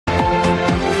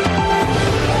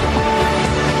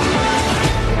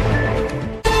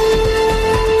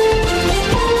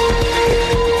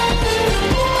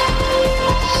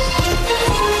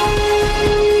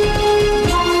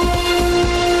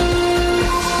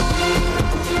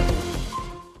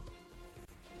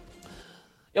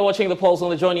You're watching the Pulse on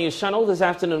the Joy News channel. This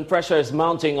afternoon, pressure is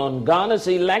mounting on Ghana's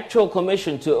Electoral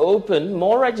Commission to open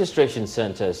more registration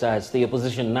centers as the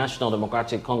opposition National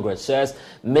Democratic Congress says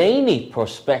many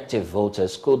prospective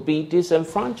voters could be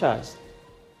disenfranchised.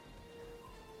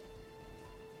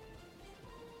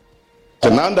 So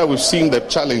now that we've seen the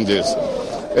challenges,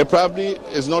 it probably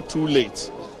is not too late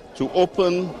to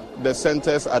open the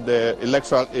centers at the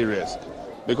electoral areas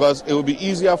because it will be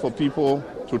easier for people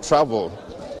to travel.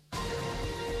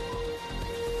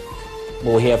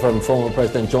 We'll hear from former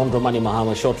President John Dramani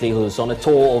Mahama shortly, who's on a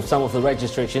tour of some of the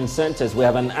registration centers. We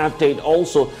have an update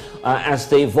also as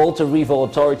the Volta River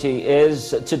Authority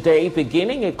is today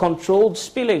beginning a controlled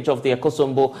spillage of the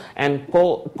Akosombo and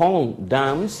Pong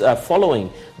dams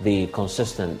following the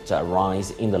consistent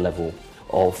rise in the level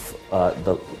of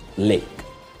the lake.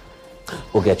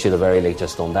 We'll get you the very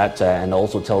latest on that and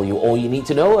also tell you all you need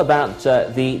to know about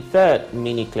the third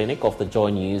mini clinic of the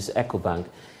Joy News EcoBank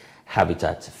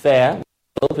Habitat Fair.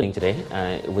 Opening today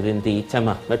within the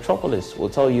Tema metropolis. We'll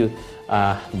tell you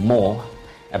more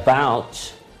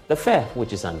about the fair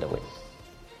which is underway.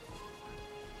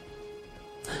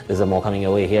 There's more coming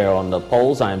away here on the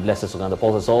Pulse. I am Blessed Sugan. The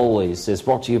Pulse, as always, is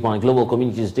brought to you by Global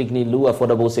Communities Dignity Lu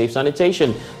Affordable Safe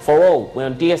Sanitation for all. We're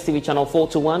on DSTV channel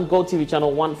 421, GoTV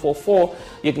channel 144.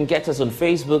 You can get us on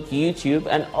Facebook, YouTube,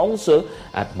 and also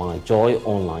at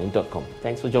myjoyonline.com.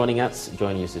 Thanks for joining us.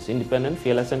 Joy News is independent,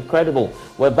 fearless, and credible.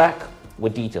 We're back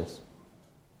with details.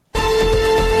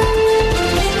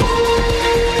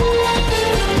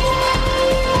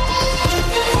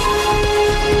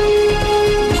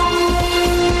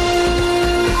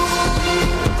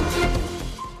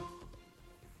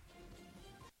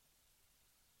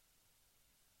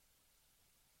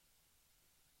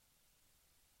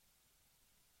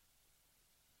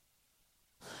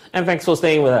 And thanks for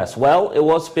staying with us. Well, it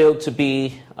was billed to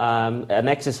be an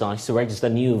exercise to register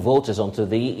new voters onto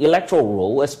the electoral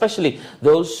roll, especially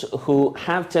those who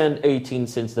have turned 18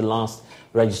 since the last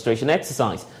registration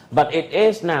exercise. But it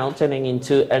is now turning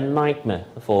into a nightmare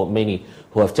for many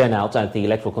who have turned out at the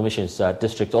Electoral Commission's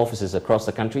district offices across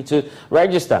the country to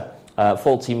register.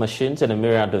 Faulty machines and a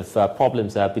myriad of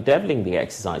problems are bedeviling the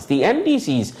exercise. The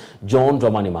NDC's John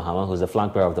Dramani Mahama, who's the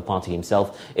flag bearer of the party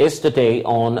himself, is today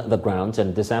on the ground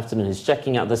and this afternoon is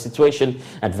checking out the situation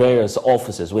at various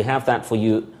offices. We have that for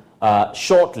you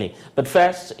shortly. But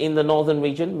first, in the northern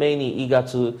region, many eager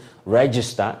to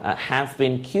register have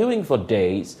been queuing for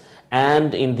days.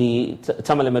 And in the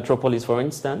Tamale metropolis, for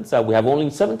instance, we have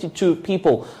only 72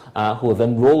 people who have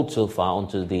enrolled so far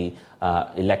onto the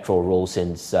electoral roll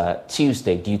since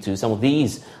Tuesday due to some of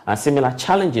these similar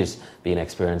challenges being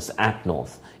experienced at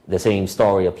North. The same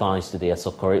story applies to the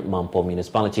Asokore Mampo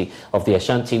municipality of the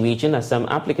Ashanti region, as some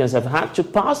applicants have had to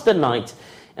pass the night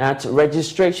at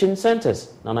registration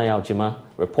centers. Nana Yaujima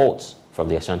reports from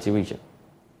the Ashanti region.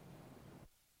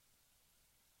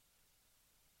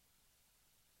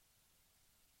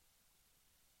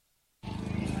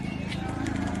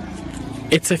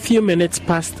 It's a few minutes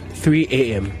past 3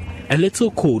 a.m. A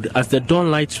little cold as the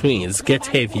dawnlight rains get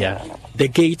heavier. The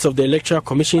gates of the Electoral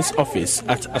Commission's office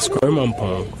at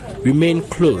Asokore remain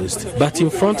closed, but in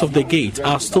front of the gate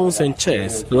are stones and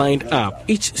chairs lined up.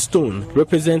 Each stone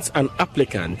represents an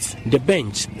applicant. The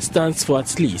bench stands for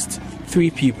at least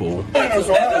 3 people.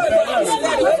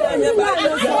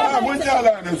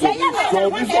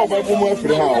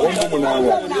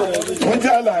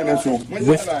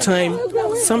 With time,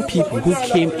 some people who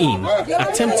came in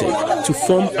attempted to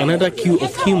form another queue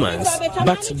of humans,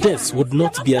 but this would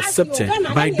not be accepted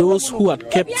by those who had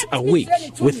kept awake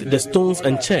with the stones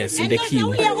and chairs in the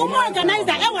queue.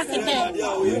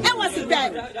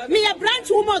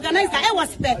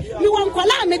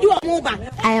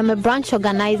 I am a branch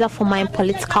organizer for my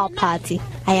political party.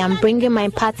 I am bringing my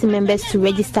party members to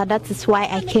register. That is why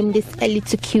I came this early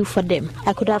to queue for them.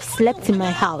 I could have slept in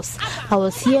my house. I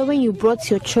was here when you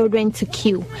brought your children to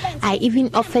queue. I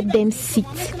even offered them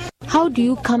seats. How do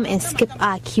you come and skip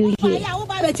our queue here?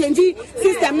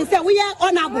 System say we are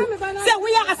honorable. Say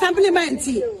we are assemblymen.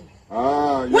 We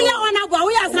are honorable.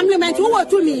 We are assemblymen. Who want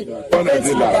to me?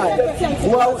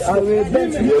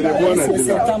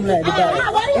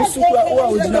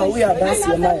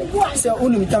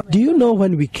 Do you know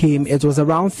when we came, it was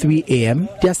around 3 a.m.?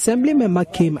 The assembly member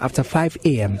came after 5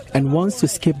 a.m. and wants to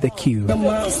skip the queue.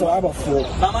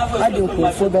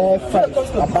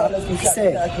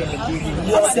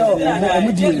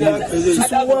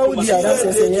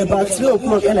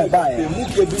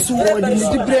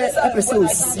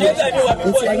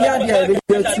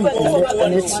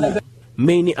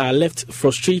 many are left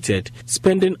frustrated,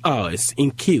 spending hours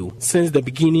in queue since the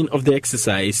beginning of the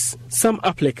exercise. Some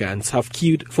applicants have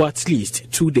queued for at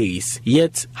least 2 days,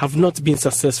 yet have not been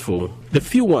successful. The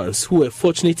few ones who were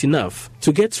fortunate enough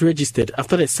to get registered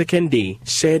after the second day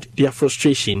shared their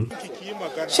frustration.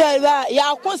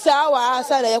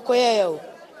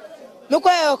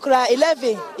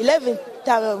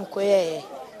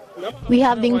 We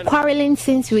have been quarreling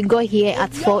since we got here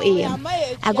at 4 a.m.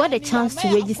 I got a chance to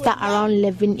register around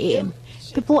 11 a.m.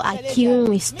 People are queuing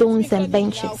with stones and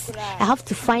benches. I have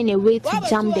to find a way to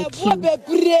jump the queue.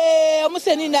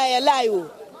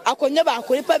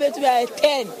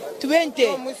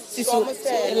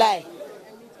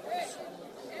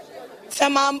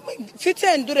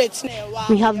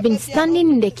 We have been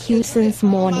standing in the queue since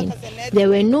morning. There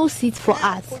were no seats for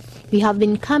us. We have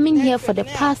been coming here for the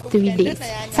past 3 days.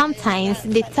 Sometimes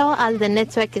they tell us the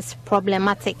network is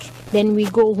problematic. Then we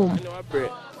go home.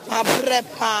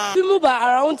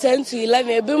 Around 10 to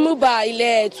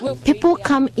 11. People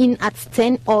come in at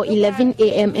 10 or 11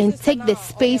 a.m. and take the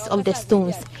space of the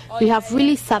stones. We have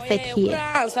really suffered here.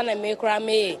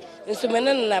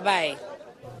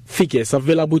 Figures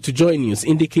available to Joy News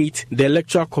indicate the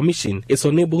Electoral Commission is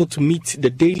unable to meet the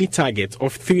daily target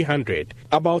of 300.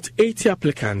 About 80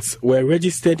 applicants were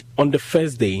registered on the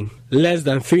first day. Less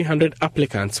than 300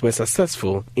 applicants were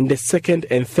successful in the second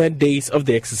and third days of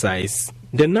the exercise.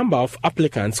 The number of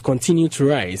applicants continue to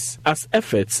rise as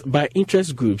efforts by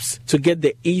interest groups to get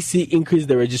the EC increase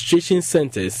the registration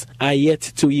centers are yet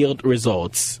to yield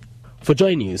results. For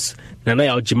Joy News,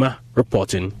 Nanaya Ojima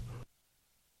reporting.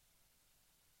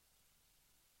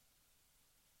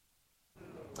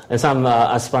 And some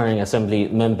aspiring assembly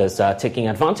members are taking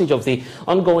advantage of the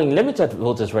ongoing limited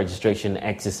voters registration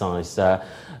exercise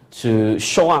to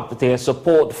show up their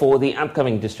support for the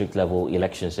upcoming district-level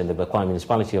elections in the Bekwai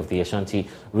municipality of the Ashanti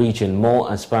region.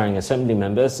 More aspiring assembly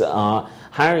members are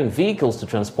hiring vehicles to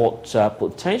transport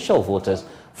potential voters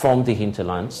from the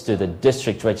hinterlands to the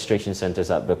district registration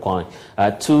centres at Bekwai.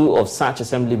 Two of such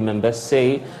assembly members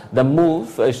say the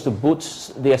move is to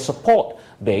boost their support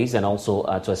base and also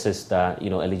to assist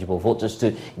eligible voters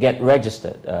to get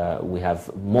registered. We have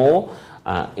more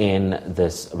in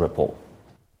this report.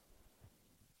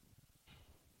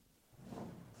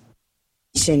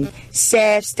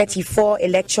 Serves 34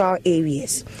 electoral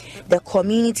areas. The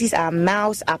communities are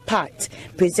miles apart,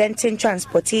 presenting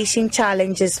transportation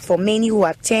challenges for many who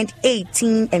have turned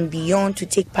 18 and beyond to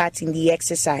take part in the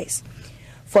exercise.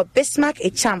 For Bismarck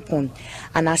Echampon,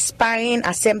 an aspiring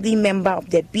assembly member of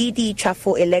the BD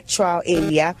Trafo electoral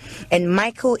area, and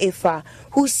Michael Efa,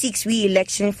 who seeks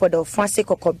re-election for the Ofanse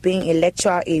Kokobeng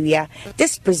electoral area,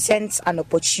 this presents an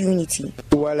opportunity.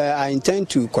 Well, I intend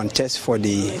to contest for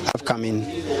the upcoming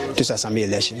Assembly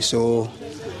election, so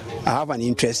I have an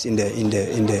interest in the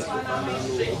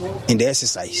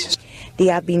exercise. They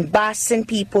have been busing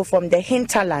people from the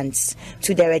hinterlands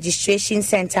to the registration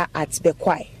center at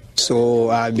Bekwai. So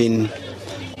I've been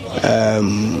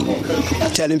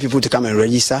telling people to come and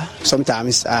register.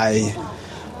 Sometimes I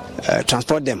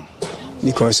transport them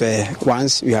because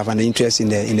once you have an interest in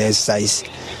the exercise,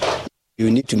 you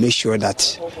need to make sure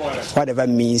that whatever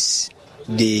means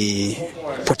the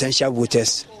potential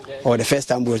voters or the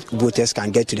first-time voters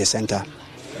can get to the center.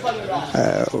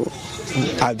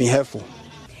 I've been helpful.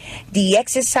 The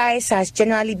exercise has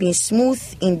generally been smooth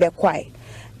in Bekwai,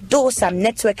 though some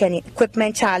network and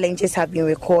equipment challenges have been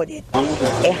recorded.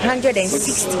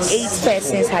 168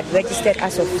 persons had registered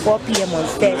as of 4 p.m. on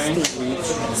Thursday.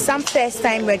 Some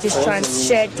first-time registrants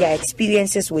shared their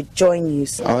experiences with Joy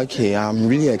News. Okay, I'm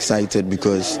really excited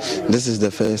because this is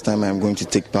the first time I'm going to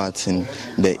take part in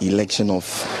the election of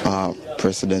our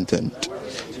president and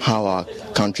how our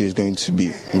country is going to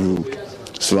be ruled.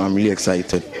 So I'm really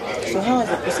excited. So how has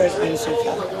the process been so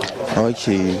far?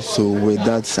 Okay, so with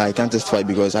that, I can't testify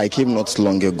because I came not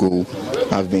long ago.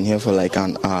 I've been here for like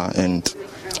an hour and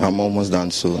I'm almost done,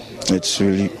 so it's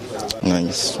really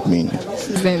nice being here.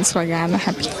 I'm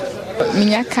happy.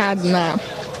 My card now.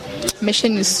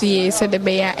 Mission is said the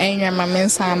Bayer and my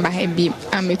men's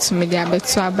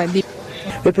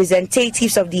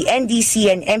Representatives of the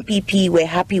NDC and MPP were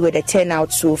happy with the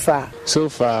turnout so far. So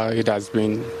far, it has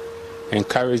been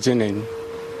encouraging and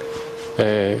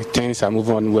things are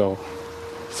moving on well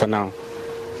for now.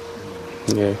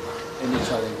 Yeah. Any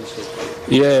challenges?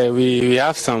 Yeah, we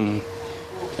have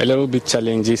a little bit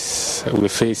challenges we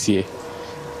face here.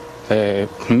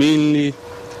 Mainly,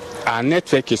 our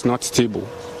network is not stable,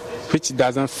 which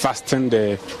doesn't fasten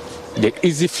the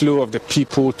easy flow of the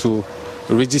people to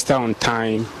register on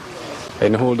time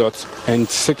and hold up. And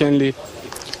secondly,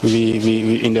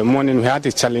 we in the morning we had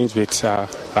a challenge with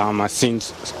our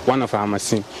machines. One of our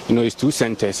machines, it's 2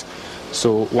 centers.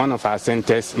 So one of our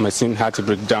centers machine had to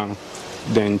break down.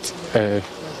 Then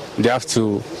they have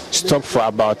to stop for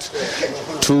about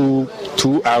 2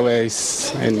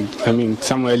 hours, and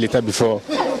somewhere later before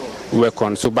work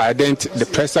on. So by then the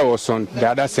pressure was on the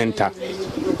other center,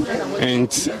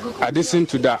 and addition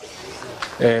to that,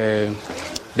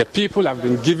 the people have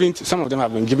been given, some of them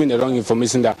have been given the wrong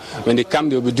information that when they come,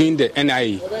 they'll be doing the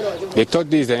NIE. They thought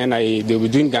this is the NIE, they'll be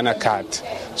doing Ghana card.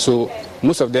 So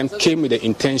most of them came with the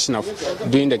intention of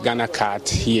doing the Ghana card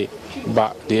here,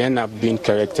 but they end up being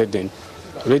corrected and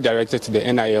redirected to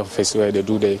the NIE office where they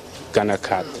do the Ghana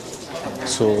card.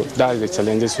 So that's the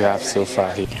challenges we have so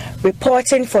far here.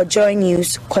 Reporting for Joy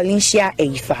News, Colinsia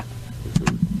Eifa.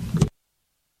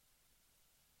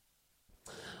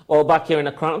 Well, back here in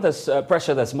Accra, there's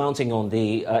pressure that's mounting on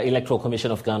the Electoral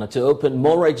Commission of Ghana to open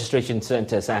more registration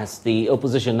centres as the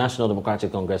opposition National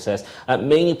Democratic Congress says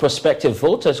many prospective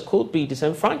voters could be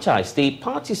disenfranchised. The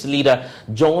party's leader,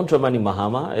 John Dramani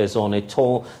Mahama, is on a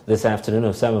tour this afternoon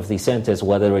of some of the centres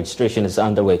where the registration is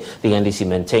underway. The NDC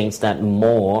maintains that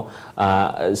more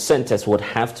centres would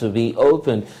have to be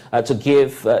opened to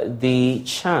give the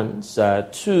chance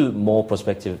to more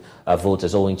prospective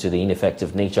voters owing to the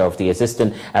ineffective nature of the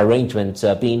existing arrangements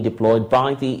being deployed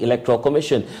by the Electoral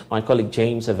Commission. My colleague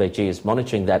James Aveji is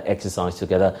monitoring that exercise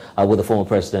together with the former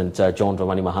President John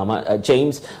Dramani Mahama.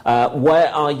 James,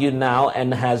 where are you now,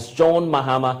 and has John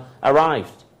Mahama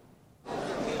arrived?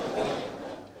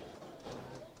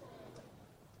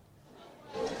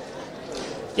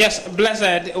 Yes,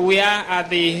 Blessed, we are at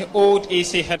the old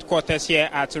EC headquarters here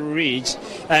at Ridge,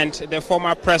 and the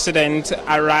former president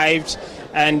arrived,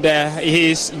 and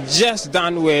he's just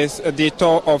done with the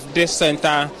tour of this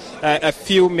center a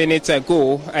few minutes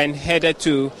ago and headed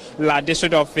to La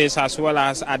District Office as well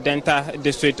as Adenta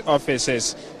District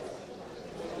Offices.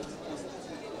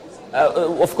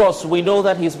 Of course, we know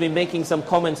that he's been making some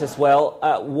comments as well.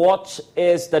 What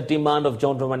is the demand of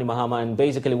John Dramani Mahama, and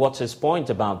basically what's his point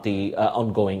about the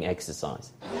ongoing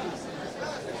exercise?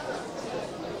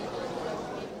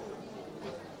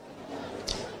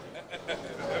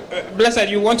 Blessed,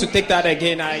 you want to take that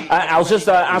again? I was just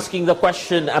asking the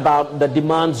question about the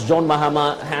demands John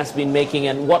Mahama has been making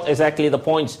and what exactly the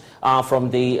points are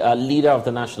from the leader of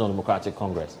the National Democratic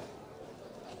Congress.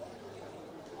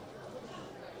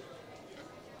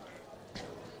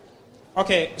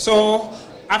 Okay, so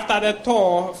after the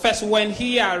tour, first when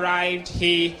he arrived,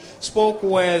 he spoke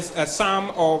with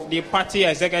some of the party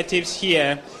executives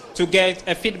here to get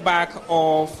a feedback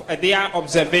of their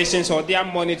observations or their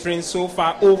monitoring so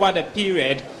far over the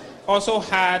period. Also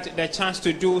had the chance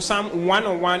to do some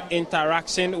one-on-one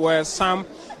interaction with some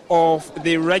of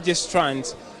the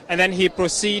registrants. And then he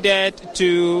proceeded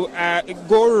to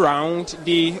go around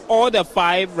all the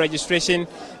 5 registration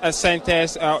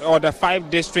centers or the 5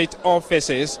 district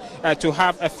offices to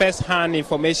have a first-hand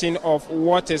information of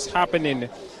what is happening.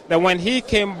 Then when he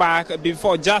came back,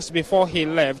 just before he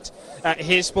left,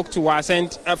 he spoke to us.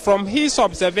 And from his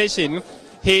observation,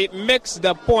 he makes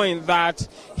the point that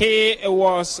he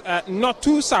was not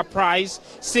too surprised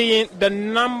seeing the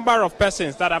number of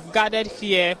persons that have gathered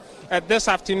here this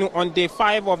afternoon on day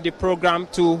 5 of the program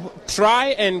to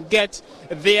try and get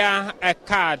their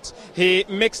card. He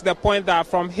makes the point that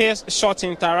from his short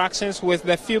interactions with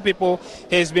the few people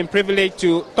he's been privileged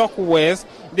to talk with,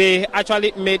 they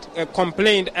actually made a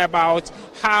complaint about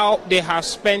how they have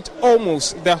spent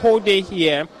almost the whole day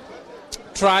here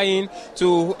trying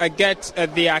to get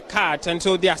their card, and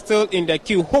so they are still in the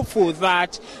queue, hopeful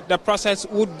that the process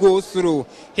would go through.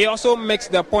 He also makes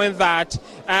the point that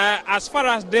as far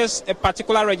as this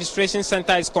particular registration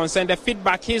center is concerned, the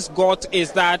feedback he's got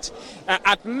is that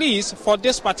at least for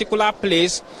this particular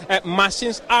place,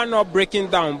 machines are not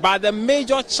breaking down. But the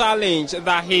major challenge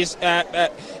that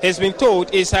he's been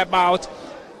told is about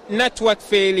network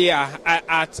failure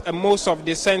at most of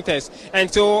the centers,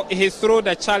 and so he threw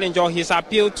the challenge or his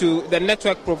appeal to the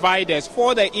network providers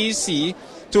for the EC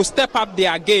to step up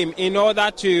their game in order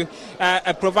to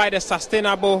provide a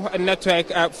sustainable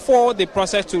network for the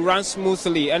process to run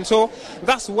smoothly. And so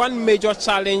that's one major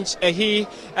challenge he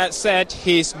said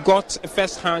he's got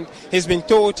firsthand. He's been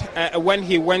told when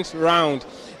he went round.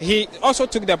 He also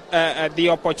took the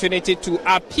opportunity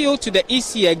to appeal to the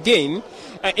EC again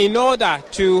in order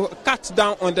to cut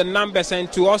down on the numbers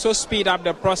and to also speed up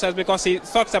the process, because he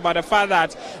talks about the fact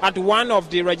that at one of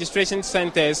the registration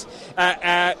centers,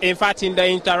 in fact, in the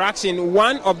interaction,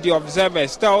 one of the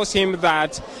observers tells him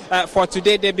that for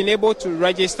today they've been able to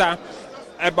register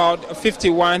about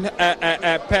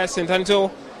 51%. And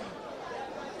so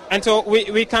And so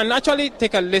we can actually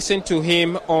take a listen to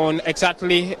him on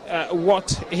exactly what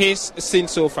he's seen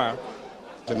so far.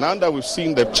 Now that we've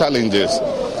seen the challenges,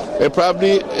 it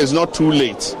probably is not too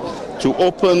late to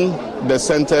open the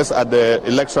centers at the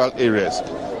electoral areas,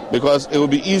 because it will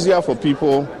be easier for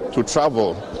people to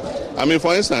travel. I mean,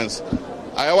 for instance,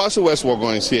 Ayawaso West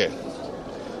Wogon is here.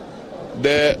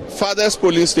 The farthest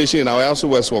polling station in Ayawaso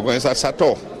West Wogon is at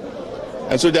Sator.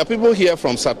 And so there are people here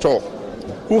from Sator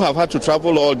who have had to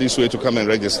travel all this way to come and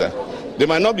register. They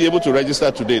might not be able to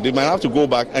register today. They might have to go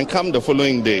back and come the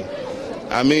following day.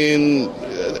 I mean,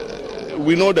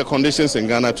 we know the conditions in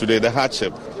Ghana today, the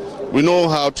hardship. We know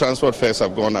how transport fares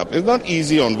have gone up. It's not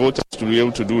easy on voters to be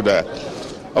able to do that.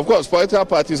 Of course, political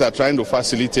parties are trying to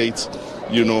facilitate,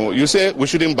 you say we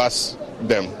shouldn't bus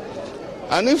them.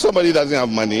 And if somebody doesn't have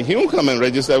money, he won't come and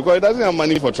register because he doesn't have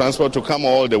money for transport to come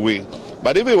all the way.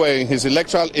 But if he were in his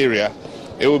electoral area,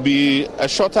 it will be a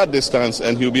shorter distance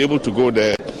and he'll be able to go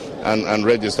there and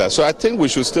register. So I think we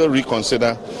should still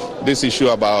reconsider this issue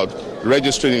about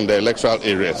registering in the electoral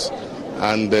areas.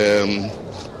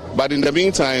 But in the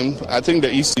meantime, I think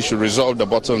the EC should resolve the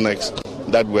bottlenecks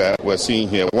that we're seeing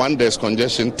here. One, there's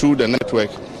congestion. Two, the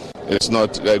network is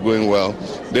not going well.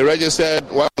 They registered,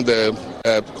 one of the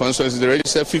constituencies, they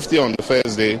registered 50 on the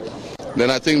first day. Then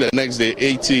I think the next day,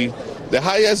 80. The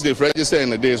highest they've registered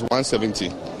in a day is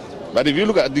 170. But if you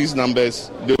look at these numbers,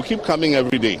 they will keep coming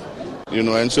every day,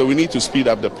 and so we need to speed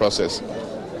up the process.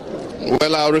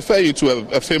 Well, I'll refer you to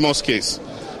a famous case.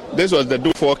 This was the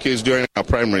Do4 case during our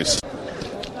primaries.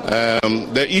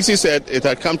 The EC said it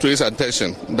had come to its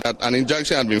attention that an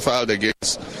injunction had been filed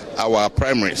against our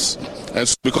primaries, and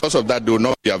so because of that, they will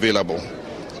not be available.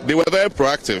 They were very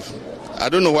proactive. I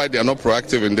don't know why they are not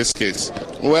proactive in this case.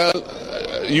 Well,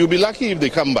 you'll be lucky if they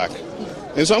come back.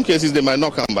 In some cases, they might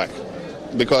not come back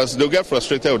because they'll get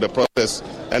frustrated with the process,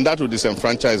 and that will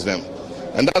disenfranchise them.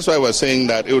 And that's why we're saying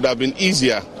that it would have been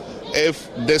easier if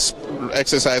this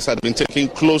exercise had been taken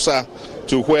closer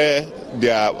to where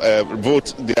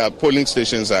their polling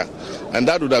stations are, and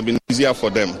that would have been easier for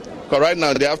them. Because right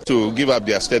now they have to give up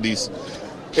their studies.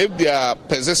 If they are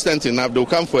persistent enough, they'll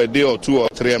come for a day or two or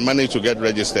three and manage to get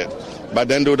registered. But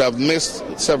then they would have missed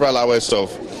several hours of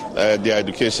their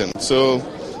education. So,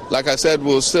 like I said,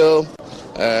 we'll still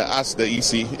ask the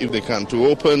EC if they can to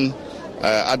open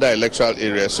other electoral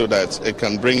areas so that it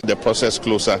can bring the process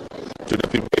closer to the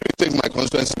people. If you take my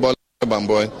constituency,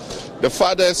 Bamboy, the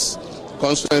farthest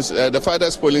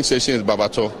polling station is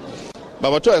Babato.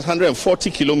 Babato is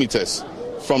 140 kilometers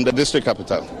from the district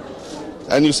capital.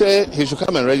 And you say he should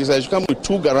come and register, he should come with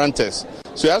 2 guarantors.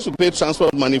 So he has to pay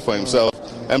transport money for himself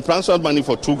and transport money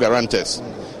for 2 guarantors.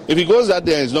 If he goes that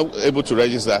day and is not able to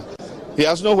register, he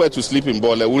has nowhere to sleep in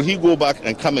Bole. Will he go back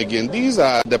and come again? These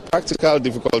are the practical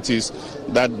difficulties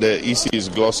that the EC is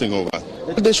glossing over.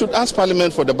 They should ask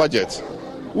Parliament for the budget.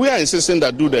 We are insisting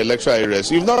that do the electoral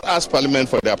areas. You've not asked Parliament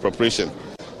for the appropriation.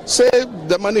 Say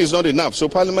the money is not enough, so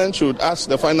Parliament should ask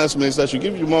the finance minister to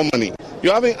give you more money.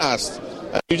 You haven't asked.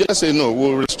 And you just say, no,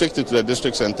 we'll restrict it to the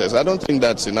district centers. I don't think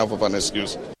that's enough of an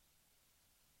excuse.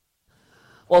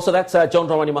 Well, so that's John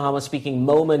Dramani Mahama speaking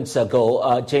moments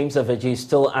ago. James Aveji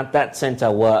still at that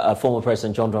centre where former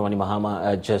President John Dramani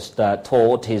Mahama just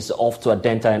toured. He's off to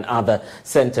Adenta and other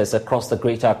centres across the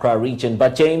Greater Accra region.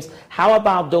 But James, how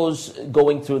about those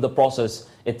going through the process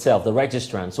itself, the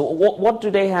registrants? So what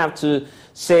do they have to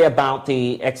say about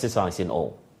the exercise in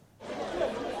all?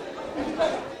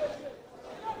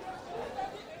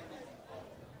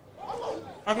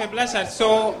 Okay, blessed.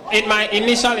 So in my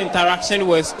initial interaction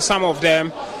with some of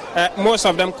them, most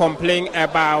of them complain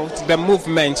about the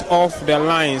movement of the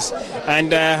lines.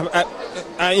 And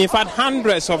in fact,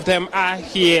 hundreds of them are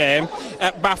here.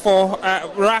 But for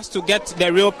us to get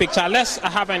the real picture, let's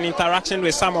have an interaction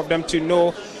with some of them to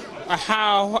know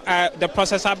how the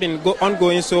process has been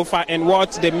ongoing so far and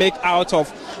what they make out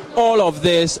of all of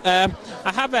this. I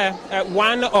have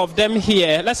one of them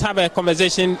here. Let's have a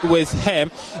conversation with him.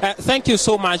 Thank you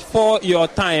so much for your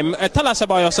time. Tell us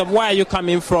about yourself. Where are you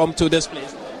coming from to this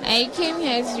place? I came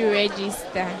here to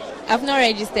register. I've not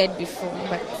registered before,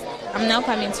 but I'm now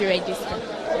coming to register.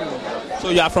 So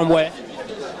you are from where?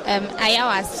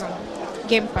 Ayawaso,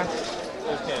 Game Park.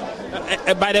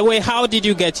 Okay. By the way, how did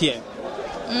you get here?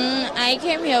 I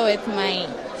came here with my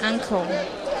uncle,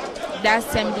 the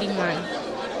assemblyman.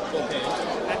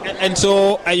 Okay. And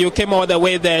so you came all the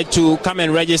way there to come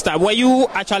and register. Were you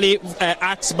actually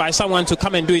asked by someone to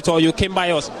come and do it, or you came by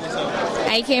yourself?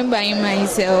 I came by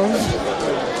myself.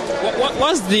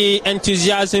 What's the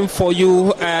enthusiasm for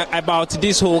you about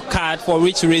this whole card? For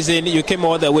which reason you came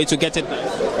all the way to get it?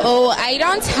 Oh, I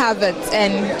don't have it,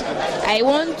 and I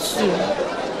want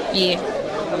to Yeah.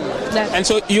 And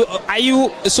so are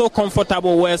you so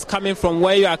comfortable with coming from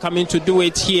where you are coming to do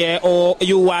it here, or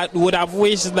you would have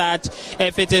wished that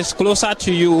if it is closer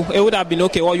to you, it would have been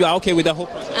okay, or you are okay with the whole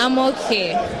process? I'm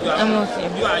okay. I'm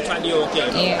okay. You are actually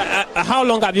okay? Yeah. How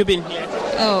long have you been here?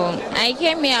 Oh, I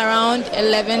came here around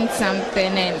 11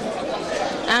 something, and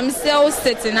I'm still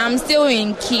sitting. I'm still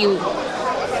in queue.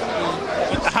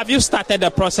 Have you started the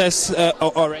process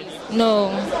already?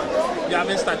 No. You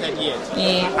haven't started yet?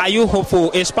 Yeah. Are you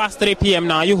hopeful? It's past 3 p.m.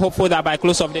 now. Are you hopeful that by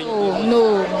close of day?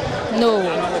 No.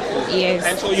 Yes.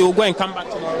 And so you will go and come back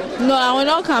tomorrow? No, I will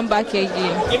not come back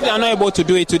again. If they are not able to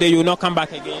do it today, you will not come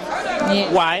back again?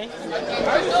 Yeah. Why?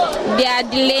 They are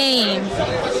delaying.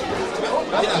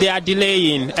 They are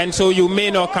delaying, and so you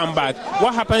may not come back.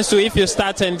 What happens to if you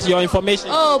start and your information?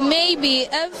 Oh, maybe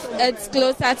if it's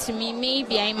closer to me,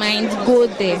 maybe I might go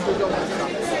there.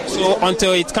 So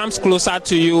until it comes closer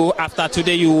to you after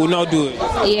today, you will not do it?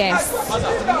 Yes.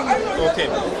 Okay.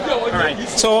 All right.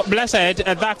 So, Blessed,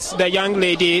 that's the young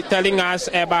lady telling us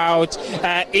about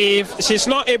if she's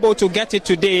not able to get it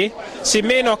today, she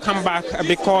may not come back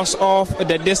because of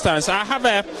the distance. I have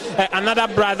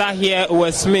another brother here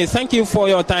with me. Thank you for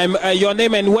your time. Your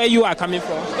name and where you are coming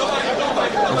from?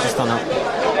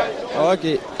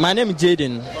 Okay. My name is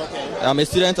Jaden. Okay. I'm a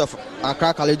student of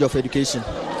Accra College of Education.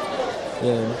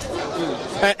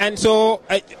 Yeah. And so,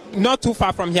 not too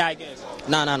far from here, I guess?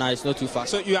 No, it's not too far.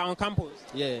 So you are on campus?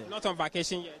 Yeah. Not on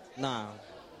vacation yet? Nah.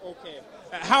 Okay.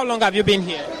 How long have you been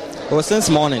here? Well, since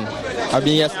morning. I've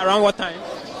been here. Around what time?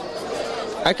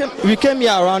 We came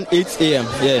here around 8 a.m.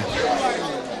 Yeah.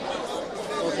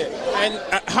 Okay. And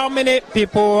how many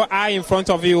people are in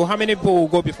front of you? How many people will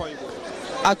go before you go?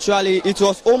 Actually, it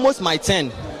was almost my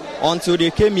turn until they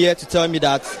came here to tell me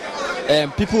that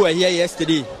people were here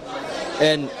yesterday.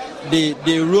 And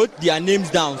they wrote their names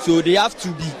down, so they have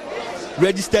to be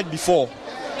registered before.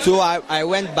 So I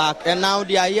went back, and now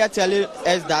they are here telling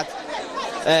us that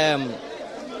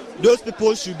those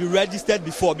people should be registered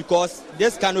before, because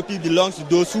this canopy belongs to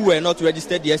those who were not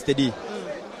registered yesterday.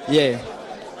 Yeah.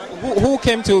 Who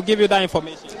came to give you that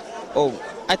information? Oh,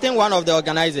 I think one of the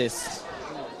organizers.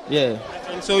 Yeah.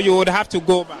 And so you would have to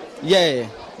go back? Yeah,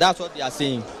 that's what they are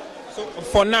saying. So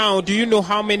for now, do you know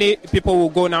how many people will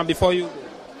go now before you go?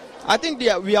 I think we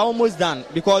are almost done,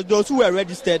 because those who were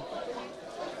registered,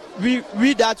 we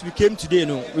came today,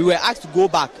 we were asked to go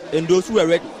back, and those who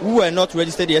were not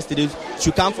registered yesterday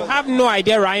should come. You have no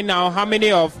idea right now how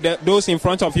many of those in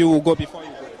front of you will go before you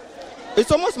go?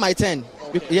 It's almost my turn.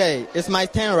 Yeah, it's my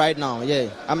turn right now. Yeah.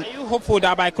 Are you hopeful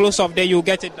that by close of day you'll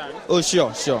get it done? Oh,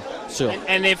 sure.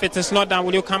 And if it is not done,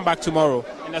 will you come back tomorrow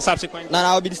in the subsequent? No,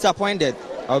 I'll be disappointed.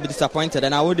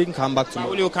 And I wouldn't come back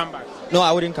tomorrow. Will you come back? No,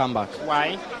 I wouldn't come back.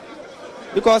 Why?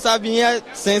 Because I've been here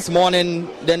since morning.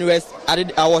 Then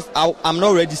I'm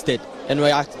not registered, and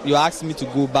you asked me to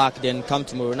go back, then come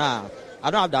tomorrow. Nah,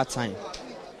 I don't have that time.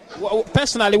 Well,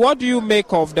 personally, what do you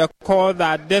make of the call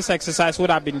that this exercise would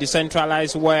have been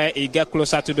decentralized, where it get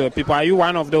closer to the people? Are you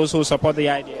one of those who support the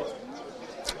idea?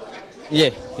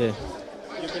 Yeah. You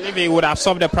believe it would have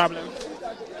solved the problem?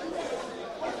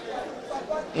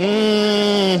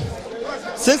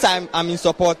 Since I'm in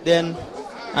support, then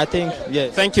I think,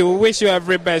 yes. Thank you. We wish you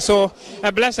every best. So,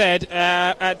 Blessed,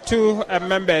 two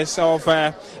members of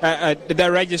the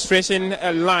registration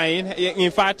line,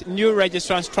 in fact, new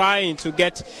registrants trying to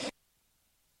get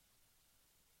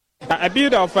a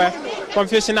bit of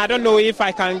confusion. I don't know if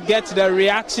I can get the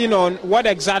reaction on what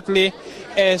exactly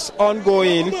is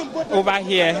ongoing over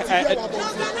here.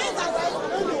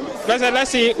 Blessed,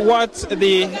 let's see what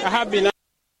have been.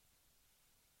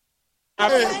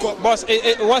 Boss,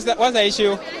 what's the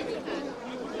issue?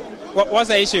 What's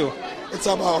the issue? It's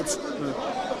about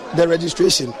the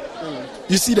registration.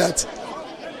 You see that?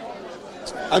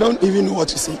 I don't even know what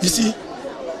to say. You see,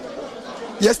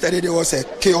 yesterday there was a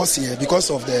chaos here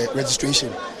because of the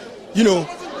registration.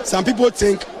 Some people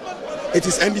think it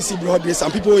is NBC brought this.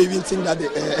 Some people even think that the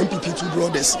MPP2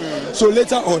 brought this. So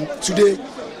later on, today,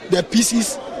 the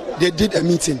PCs, they did a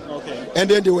meeting. Okay. And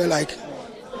then they were like,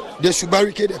 they should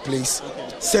barricade the place.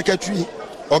 Okay. Secretary,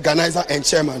 organizer, and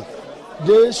chairman,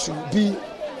 they should be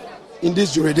in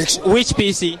this jurisdiction. Which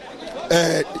PC?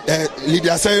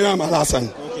 Lydia Sarah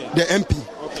Malasan, the MP,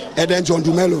 and then John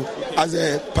Dumelo as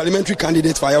a parliamentary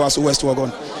candidate for Ayawaso West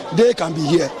Wagon. They can be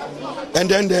here. And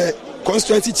then the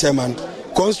constituency chairman,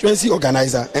 constituency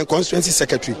organizer, and constituency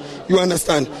secretary. You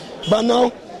understand? But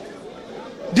now,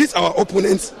 these are our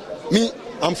opponents. Me,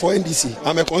 I'm for NDC.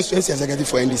 I'm a constituency executive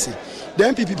for NDC. The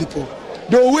MPP people,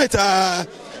 they'll wait.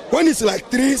 When it's like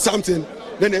 3 something,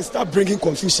 then they start bringing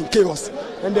confusion, chaos.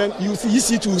 And then you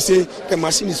see to say the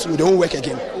machine is slow, they won't work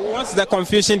again. What's the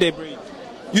confusion they bring?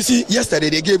 You see, yesterday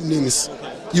they gave names.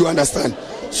 You understand?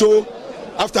 So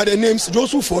after the names,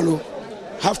 those who follow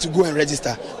have to go and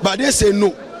register. But they say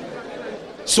no.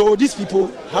 So these people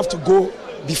have to go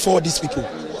before these people.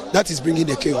 That is bringing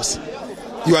the chaos.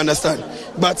 You understand?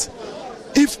 But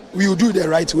if we will do it the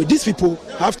right way, these people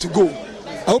have to go.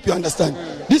 I hope you understand.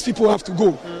 These people have to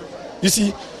go. You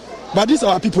see? But these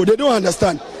are our people. They don't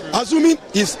understand. Assuming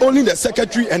it's only the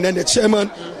secretary and then the chairman,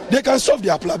 they can solve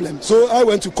their problem. So I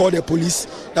went to call the police,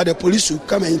 that the police should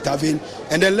come and intervene,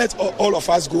 and then let all of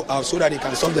us go out so that they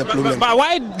can solve the problem. But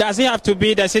why does it have to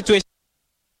be the situation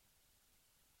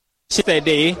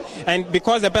yesterday, and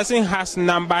because the person has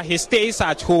number, he stays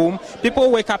at home,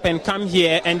 people wake up and come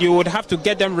here, and you would have to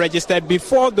get them registered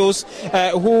before those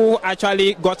who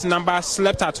actually got number,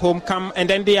 slept at home, come, and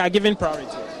then they are given priority?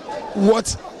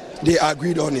 What they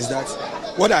agreed on is that,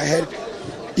 what I heard,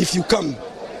 if you come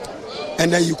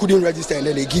and then you couldn't register and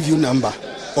then they give you number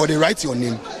or they write your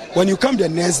name, when you come the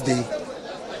next day,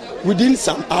 within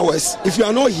some hours, if you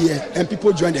are not here and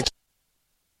people join the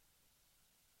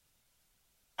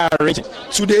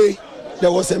today,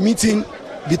 there was a meeting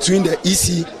between the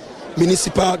EC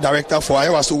municipal director for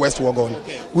Ayawaso West Wagon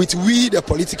with we, the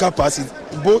political parties,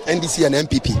 both NDC and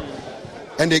MPP,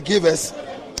 and they gave us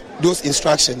those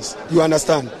instructions. You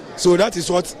understand? So that is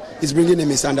what is bringing a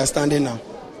misunderstanding now.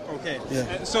 Okay.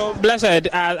 Yeah. So, Blessed,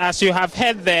 as you have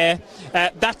heard there,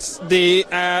 that's the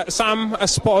some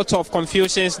sport of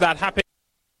confusions that happen.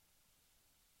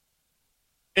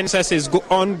 Is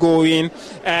ongoing,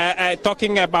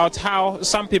 talking about how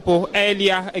some people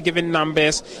earlier given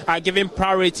numbers are given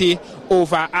priority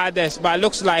over others, but it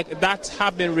looks like that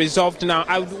have been resolved now.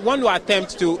 I want to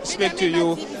attempt to speak to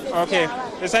you. Okay,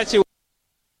 there's actually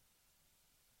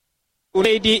a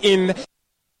lady in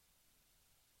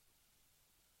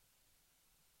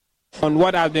on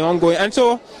what has been ongoing, and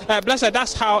so Blessed,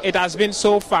 that's how it has been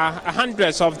so far.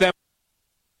 Hundreds of them.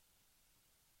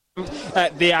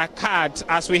 Their cards,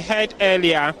 as we heard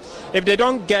earlier, if they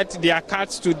don't get their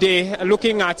cards today,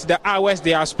 looking at the hours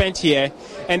they have spent here,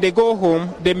 and they go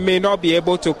home, they may not be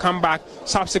able to come back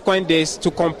subsequent days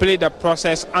to complete the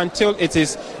process until it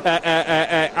is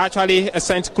actually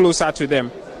sent closer to them.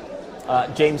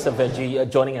 James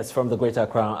Aveji joining us from the Greater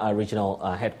Accra Regional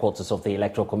Headquarters of the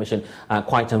Electoral Commission.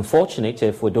 Quite unfortunate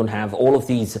if we don't have all of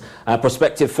these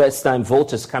prospective first-time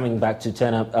voters coming back to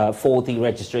turn up for the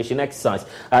registration exercise.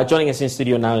 Joining us in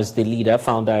studio now is the leader,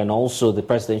 founder, and also the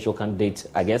presidential candidate,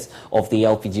 I guess, of the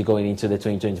LPG going into the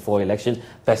 2024 election,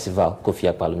 Percival Kofi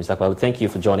Akpaloo. Mr. Akpaloo, thank you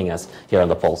for joining us here on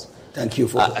The Pulse. Thank you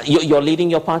for you're leading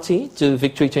your party to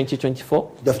victory 2024?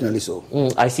 Definitely so.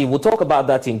 I see. We'll talk about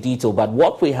that in detail, but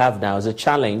what we have now is a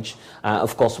challenge,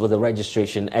 of course, with the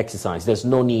registration exercise. There's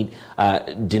no need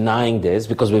denying this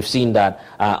because we've seen that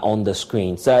on the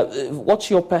screen. So what's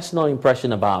your personal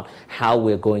impression about how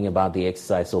we're going about the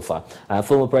exercise so far?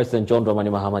 Former President John Dramani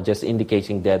Mahama just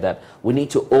indicating there that we need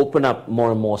to open up more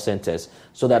and more centers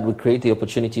so that we create the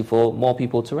opportunity for more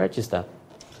people to register.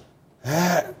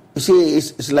 You see,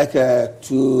 it's like a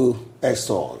two-edged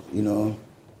sword, you know.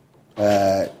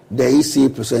 The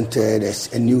EC presented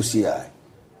a new CI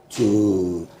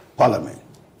to Parliament,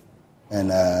 and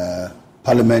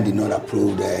Parliament did not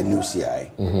approve the new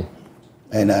CI. Mm-hmm.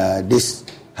 And this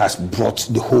has brought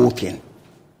the whole thing.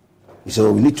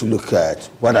 So we need to look at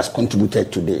what has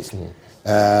contributed to this.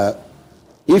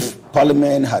 Mm-hmm. If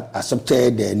Parliament had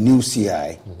accepted the new CI,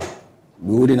 mm-hmm.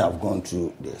 we wouldn't have gone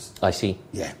through this. I see.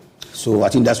 Yeah. So I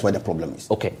think that's where the problem is.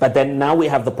 Okay, but then now we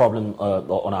have the problem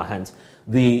on our hands.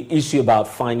 The issue about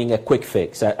finding a quick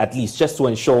fix, at least just to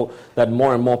ensure that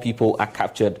more and more people are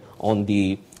captured on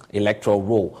the electoral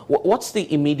roll. What's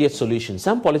the immediate solution?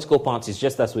 Some political parties,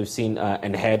 just as we've seen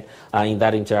and heard in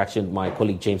that interaction with my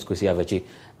colleague James Aveji,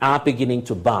 are beginning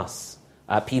to bus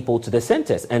people to the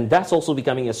centres. And that's also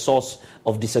becoming a source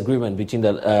of disagreement between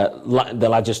the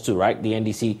largest two, right? The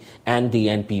NDC and the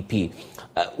NPP.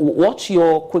 What's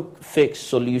your quick fix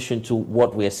solution to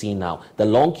what we're seeing now? The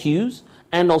long queues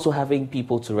and also having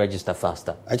people to register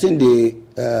faster? I think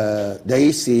the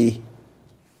EC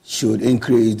should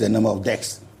increase the number of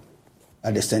decks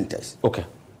at the centres. Okay.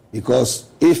 Because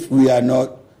if we are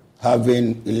not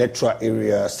having electoral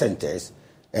area centres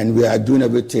and we are doing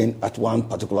everything at one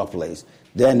particular place,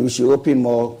 then we should open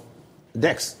more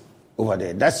decks over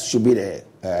there. That should be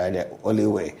the only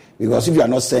way. Because if you are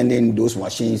not sending those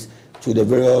machines to the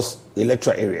various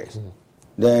electoral areas,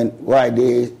 then why are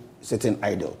they sitting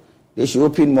idle? They should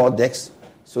open more decks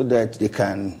so that they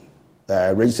can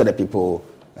register the people,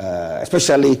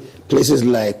 especially places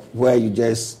like where you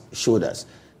just showed us.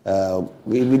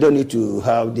 We don't need to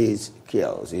have these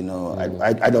chaos,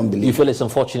 I don't believe. You feel it's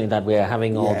unfortunate that we are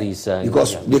having all these...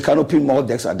 because they can open more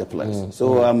desks at the place.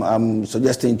 So I'm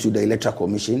suggesting to the Electoral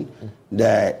Commission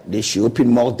that they should open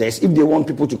more desks. If they want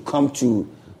people to come to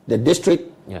the district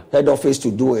head office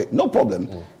to do it, no problem.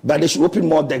 But they should open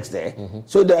more desks there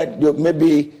so that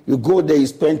maybe you go there, you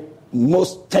spend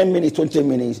most 10 minutes, 20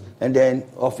 minutes, and then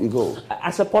off you go.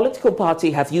 As a political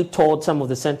party, have you toured some of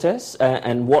the centers?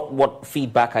 And what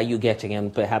feedback are you getting?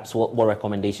 And perhaps what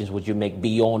recommendations would you make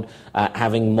beyond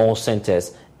having more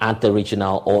centers at the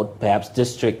regional or perhaps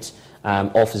district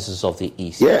offices of the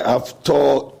East? Yeah, I've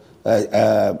toured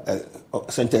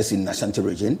centers in Ashanti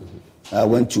region. I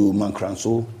went to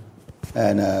Mankranso,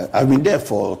 and I've been there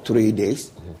for 3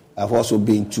 days. I've also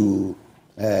been to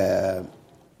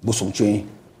Bosomtwe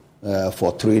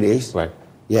for 3 days. Right.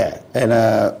 Yeah, and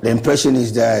the impression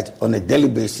is that on a daily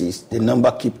basis, the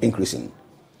number keep increasing.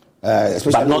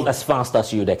 But not as fast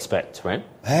as you'd expect, right?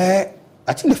 I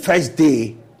think the first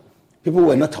day, people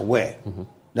were not aware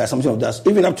that something of that.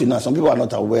 Even up to now, some people are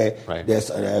not aware there's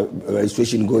a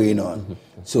registration going on.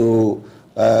 So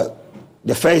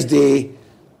the first day,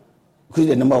 because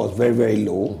the number was very, very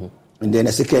low, and then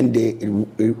the second day,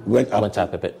 it went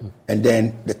up a bit. And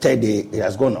then the third day, it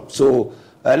has gone up. So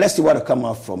let's see what will come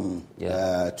out from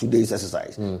today's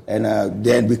exercise. And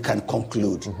then we can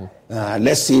conclude.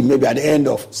 Let's see, maybe at the end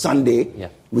of Sunday,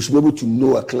 we should be able to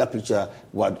know a clear picture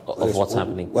of what's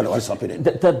happening. What's happening.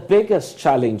 The biggest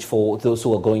challenge for those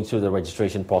who are going through the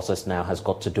registration process now has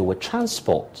got to do with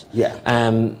transport.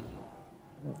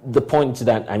 The point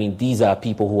that, these are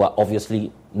people who are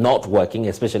obviously not working,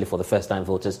 especially for the first-time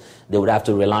voters. They would have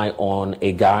to rely on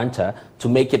a guarantor to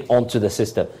make it onto the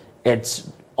system.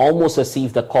 It's almost as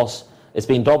if the cost is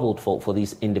being doubled for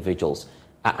these individuals.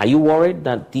 Are you worried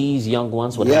that these young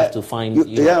ones would have to find a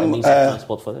means of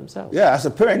transport for themselves? Yeah, as a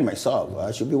parent myself,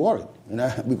 I should be worried,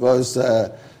 because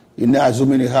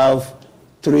assuming you have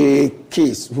 3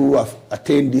 kids who have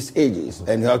attained these ages,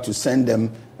 and you have to send them,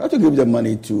 you have to give them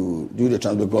money to do the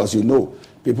transport, because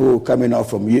people coming out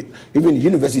from even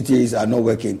universities are not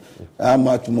working. How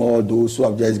much more those who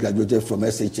have just graduated from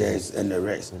SHS and the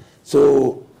rest?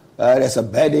 So there's a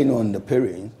burden on the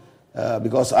parents,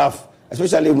 because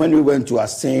especially when we went to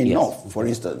Asen North, for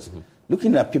instance,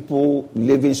 looking at people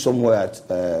living somewhere at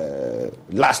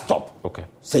last stop,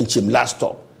 Senchim last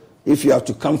stop. If you have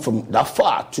to come from that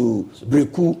far to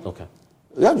Breku,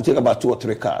 you have to take about 2 or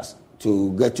 3 cars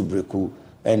to get to Breku.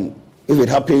 And if it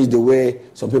happens the way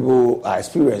some people are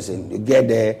experiencing, you get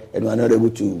there and you are not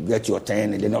able to get your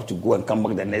turn, and then have to go and come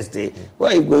back the next day.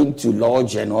 Where are you going to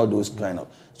lodge and all those kind of...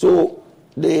 So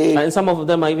and some of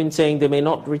them are even saying they may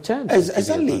not return.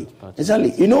 Exactly.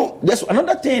 There's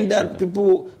another thing that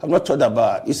people have not thought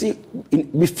about. You see,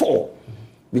 before,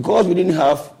 because we didn't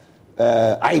have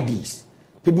IDs,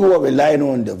 people were relying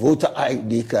on the voter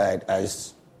ID card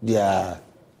as their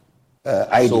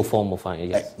ID. So form of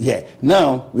ID,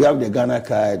 Now, we have the Ghana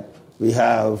card, we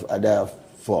have other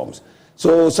forms.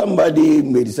 So somebody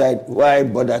may decide, why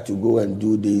bother to go and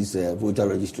do this voter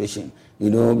registration?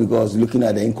 Because looking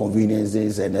at the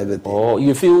inconveniences and everything. Oh,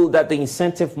 you feel that the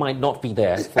incentive might not be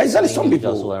there? Exactly, some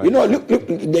people. Look,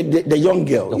 the young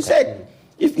girl. He said,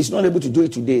 if he's not able to do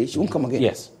it today, she won't come again.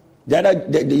 Yes.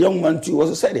 The young man too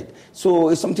also said it. So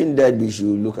it's something that we should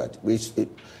look at. You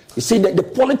see, that the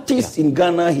politics in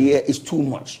Ghana here is too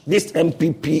much. This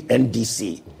MPP and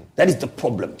DC, that is the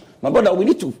problem. My brother, we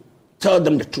need to tell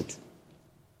them the truth.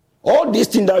 All these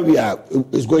things that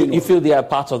is going on. You feel they are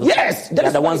part of the... Yes. They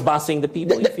are the ones passing the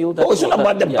people. You feel that... It's not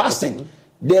about the passing.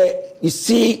 You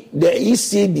see, the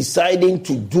EC deciding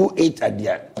to do it at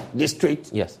their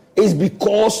district is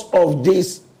because of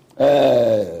this,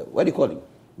 what do you call it?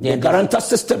 The guarantor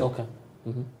system.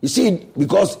 You see,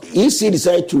 because EC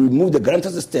decided to remove the guarantor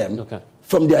system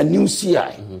from their new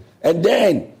CI. And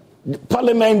then the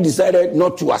Parliament decided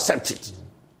not to accept it.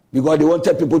 Because they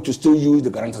wanted people to still use the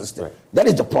guarantor system. That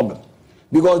is the problem.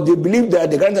 Because they believe that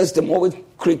the guarantor system always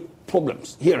creates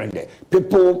problems here and there.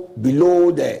 People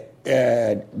below the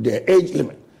age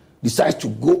limit decide to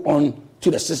go on to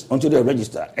the system, onto the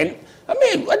register. And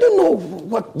I don't know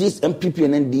what this MPP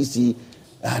and NDC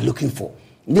are looking for.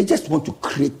 They just want to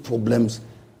create problems.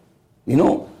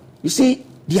 You see,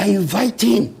 they are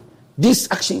inviting these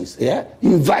actions,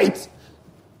 invite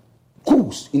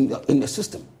coups in the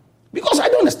system. Because I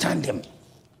don't understand them.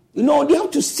 They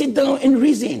have to sit down and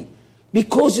reason.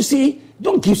 Because, you see,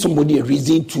 don't give somebody a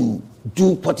reason to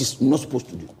do what he's not supposed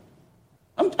to do.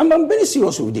 I'm very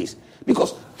serious with this.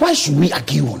 Because why should we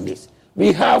argue on this?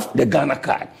 We have the Ghana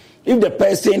card. If the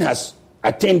person has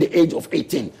attained the age of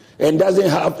 18 and doesn't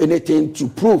have anything to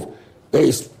prove,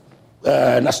 his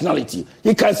nationality.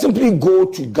 He can simply go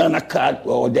to Ghana Card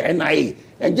or the NIA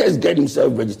and just get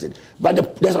himself registered.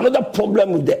 But there's another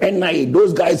problem with the NIA.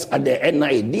 Those guys at the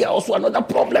NIA, they are also another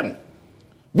problem.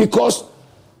 Because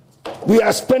we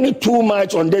are spending too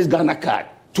much on this Ghana Card.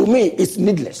 To me, it's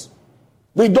needless.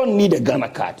 We don't need a Ghana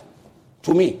Card.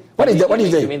 To me,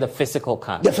 you mean the physical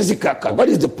card? The physical card. What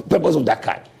is the purpose of that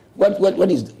card?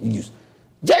 What is the use?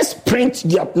 Just print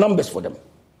their numbers for them.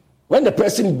 When the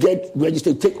person gets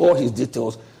registered, take all his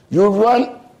details. You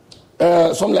run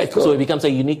something like. So it becomes a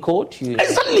unique code.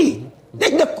 Exactly.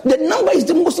 The number is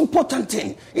the most important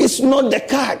thing. It's not the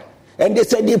card. And they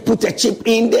say they put a chip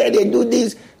in there. They do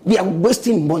this. They are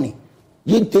wasting money.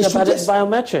 But it's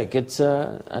biometric. It's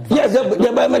advanced. Yeah, the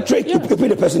biometric. You put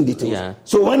the person details. Yeah.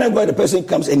 So whenever the person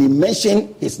comes and he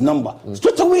mentions his number,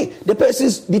 straight away the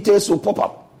person's details will pop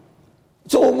up.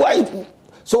 So why?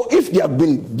 So if they have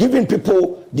been giving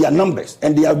people their numbers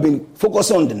and they have been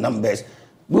focusing on the numbers,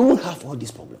 we won't have all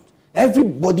these problems.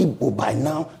 Everybody will by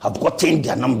now have gotten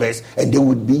their numbers and they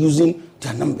would be using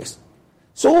their numbers.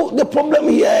 So the problem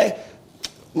here,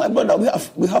 my brother,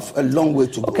 we have a long way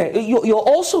to go. Okay, you're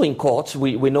also in court.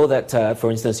 We know that,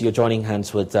 for instance, you're joining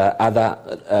hands with other,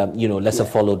 lesser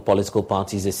followed political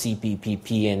parties, the CPP,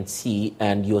 PNC,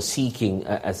 and you're seeking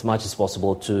as much as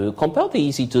possible to compel the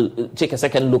EC to take a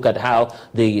second look at how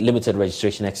the limited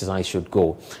registration exercise should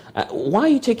go. Why are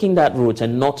you taking that route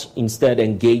and not instead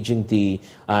engaging the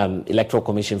Electoral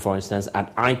Commission, for instance,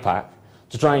 at IPAC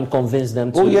to try and convince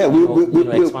them to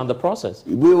expand the process?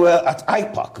 We were at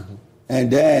IPAC. And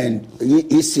then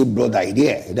EC brought the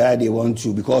idea that they want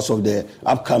to, because of the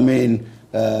upcoming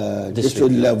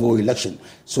district level election,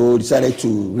 so decided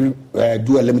to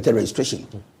do a limited registration.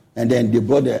 And then they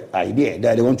brought the idea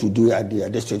that they want to do it at the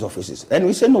district offices. And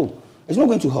we said, no, it's not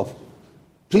going to help.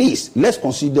 Please, let's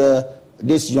consider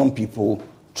these young people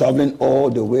traveling all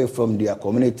the way from their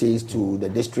communities to the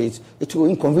districts. It will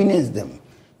inconvenience them.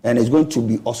 And it's going to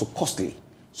be also costly.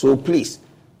 So please,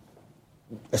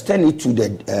 extend it to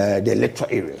the electoral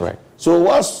area. Right. So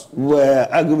whilst we're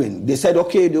arguing, they said,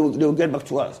 okay, they'll get back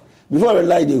to us. Before I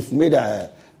realized, they've made a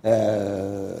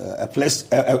press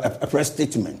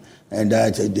statement and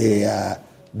that they are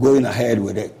going ahead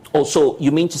with it. Oh, so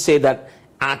you mean to say that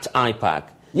at IPAC,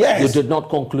 yes, you did not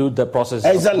conclude the process?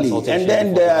 Exactly. And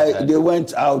then they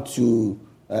went out to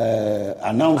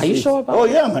announce. Are you sure about that? Oh,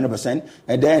 yeah, 100%.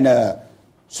 And then...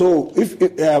 So, if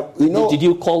did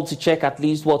you call to check at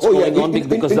least what's going on?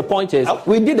 Because the point is,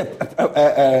 we did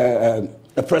a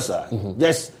presser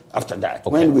just after that.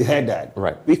 Okay. When we heard that,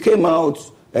 right, we came out,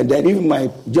 and then even my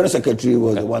general secretary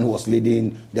was the one who was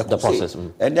leading the process.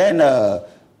 And then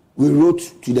we wrote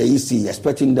to the EC,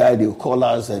 expecting that they would call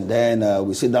us, and then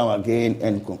we sit down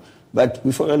again. But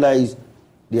we realized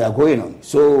they are going on.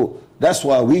 So that's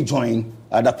why we joined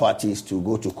other parties to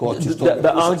go to court to stop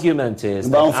the argument is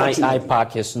that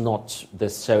IPAC is not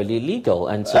necessarily legal,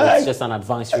 and so it's just an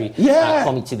advisory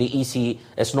committee. The EC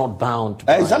is not bound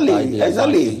by Exactly.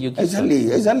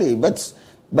 But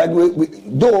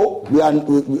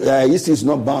EC is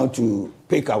not bound to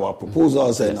pick our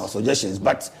proposals and our suggestions.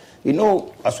 But,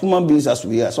 as human beings as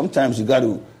we are, sometimes you got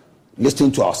to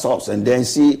listen to ourselves and then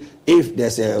see if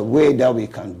there's a way that we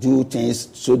can do things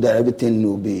so that everything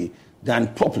will be done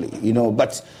properly,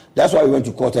 But that's why we went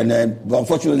to court, and but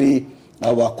unfortunately,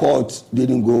 our court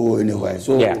didn't go anywhere.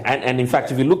 So and in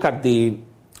fact, if you look at the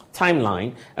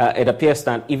timeline, it appears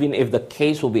that even if the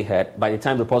case will be heard, by the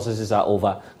time the processes are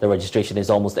over, the registration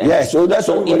is almost ended. Yeah,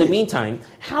 so in the meantime,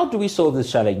 how do we solve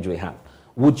this challenge we have?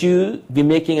 Would you be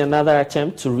making another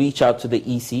attempt to reach out to the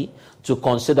EC to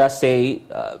consider, say,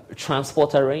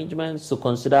 transport arrangements, to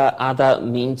consider other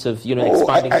means of,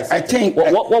 expanding? I think...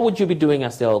 What would you be doing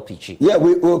as the LPG? Yeah,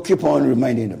 we'll keep on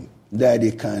reminding them that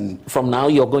they can... From now,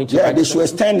 you're going to... Yeah, they should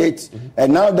extend it.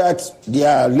 And now that they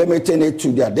are limiting it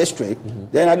to their district,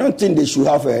 then I don't think they should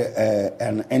have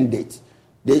an end date.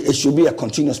 It should be a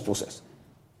continuous process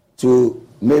to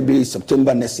maybe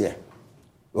September next year.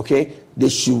 Okay? They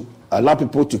should allow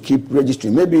people to keep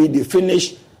registering. Maybe they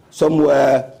finish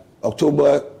somewhere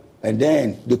October, and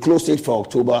then they close it for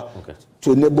October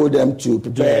to enable them to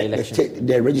prepare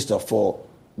the register for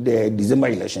the December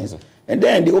elections. And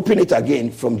then they open it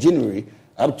again from January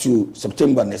up to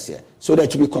September next year. So that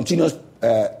it will be continuous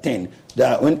thing.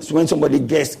 That when somebody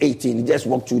gets 18, he just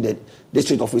walk to the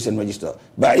district office and register.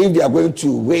 But if they are going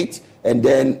to wait and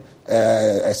then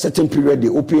a certain period they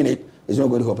open it, it's not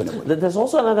going to happen anymore. There's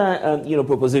also another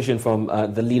proposition from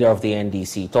the leader of the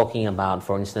NDC talking about,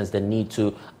 for instance, the need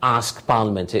to ask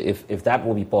Parliament if that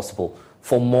will be possible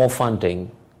for more funding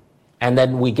and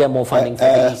then we get more funding for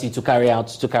the EC to carry out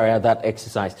that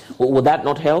exercise. Would that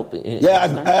not help?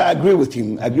 I agree with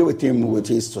him. I agree with him with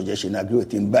his suggestion. I agree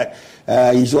with him, but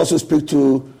he should also speak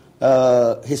to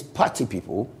his party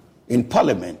people in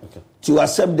Parliament to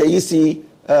accept the EC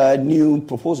new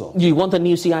proposal. You want the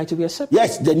new CI to be accepted?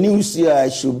 Yes, the new CI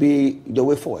should be the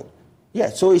way forward. Yeah,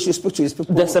 so he should speak to his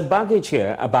people. There's a baggage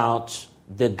here about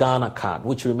the Ghana card,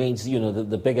 which remains,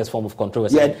 the biggest form of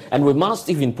controversy. Yeah. And we must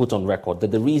even put on record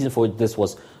that the reason for this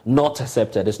was not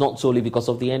accepted is not solely because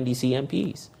of the NDC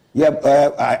MPs.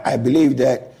 Yeah, I believe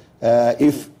that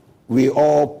if we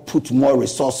all put more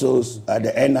resources at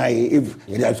the NIA, if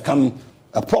it has become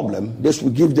a problem, they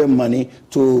should give them money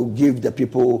to give the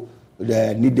people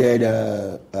the needed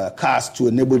cards to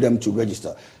enable them to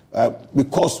register.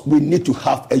 Because we need to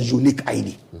have a unique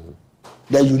ID. Mm-hmm.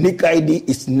 The unique ID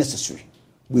is necessary.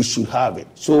 We should have it.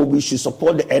 So we should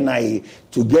support the NIA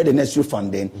to get the necessary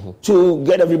funding, to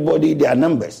get everybody their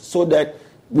numbers, so that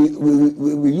we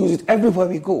use it everywhere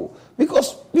we go.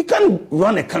 Because we can't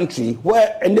run a country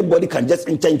where anybody can just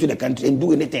enter into the country and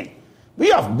do anything.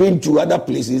 We have been to other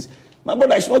places. My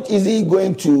brother, it's not easy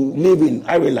going to live in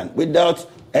Ireland without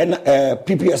a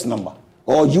PPS number,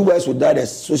 or US without a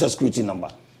social security number.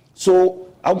 So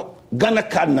our Ghana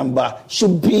card number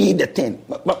should be the thing.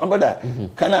 My brother,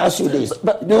 can I ask you this?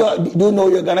 Do you know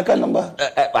your Ghana card number?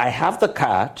 I have the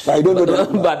card. I don't know the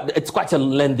number. But it's quite a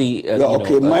lengthy...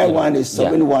 my one is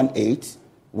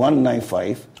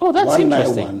 718-195. Oh, that's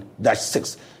interesting.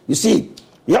 191-6. You see,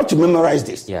 you have to memorize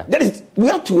this. Yeah. We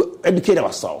have to educate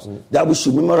ourselves that we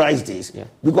should memorize this. Yeah.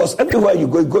 Because everywhere you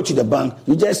go to the bank,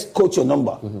 you just quote your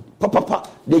number.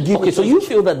 They give so you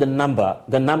feel that the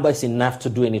number is enough to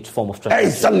do any form of transaction?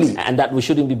 Exactly. And that we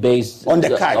shouldn't be based on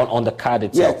the card. On the card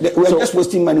itself. Yeah, we're just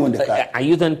wasting money on the card. Are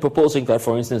you then proposing that,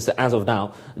 for instance, as of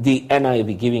now, the NIA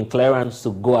be giving clearance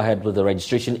to go ahead with the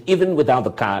registration, even without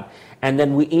the card, and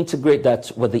then we integrate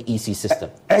that with the EC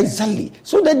system? Exactly.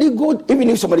 So that they go, even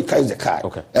if somebody carries the card,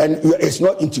 and it's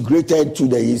not integrated to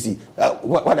the EC,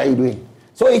 what are you doing?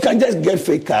 So you can just get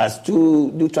fake cards to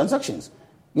do transactions.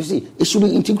 You see, it should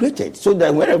be integrated so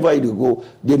that wherever you go,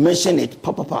 they mention it,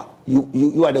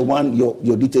 you are the one,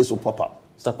 your details will pop up.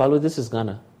 Mr. Paulo, this is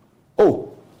Ghana.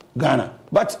 Oh, Ghana.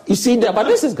 But you see, but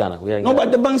this is Ghana.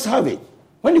 But the banks have it.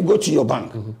 When you go to your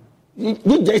bank,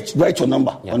 you just write your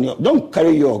number on don't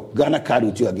carry your Ghana card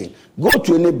with you again. Go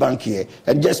to any bank here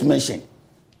and just mention.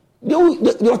 Your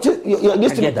list will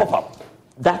pop up.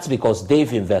 That's because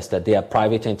they've invested. They are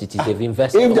private entities. They've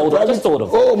invested. My brother.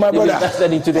 They've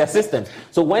invested into their systems.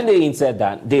 So when they insert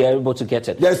that, they are able to get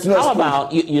it. How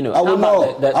about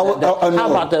how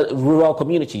about the rural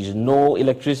communities? No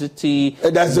electricity.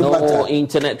 It doesn't no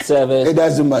internet service. It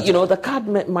doesn't matter. The card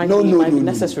might be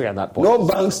necessary at that point.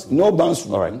 No banks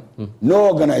run. No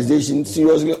organization,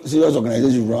 serious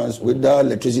organization runs without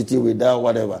electricity, without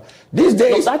whatever. These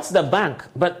days, that's the bank,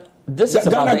 but. This is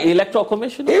about the Electoral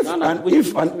Commission. If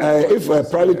a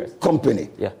private company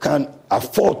can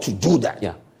afford to do that,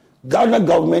 Ghana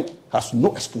government has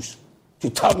no excuse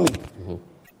to tell me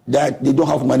that they don't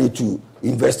have money to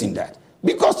invest in that,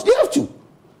 because they have to.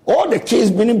 All the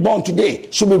kids being born today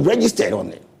should be registered on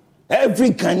it. Every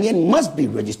Ghanaian must be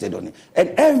registered on it, and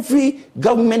every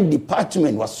government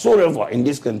department whatsoever in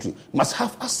this country must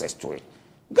have access to it.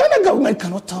 Ghana government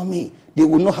cannot tell me they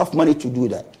will not have money to do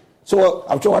that. So,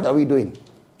 after what are we doing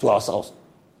to ourselves?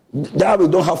 That we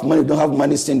don't have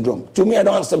money syndrome. To me, I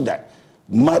don't accept that.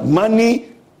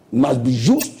 Money must be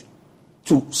used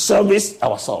to service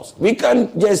ourselves. We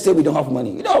can't just say we don't have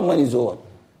money. We don't have money, so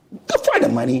go find the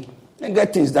money and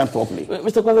get things done properly.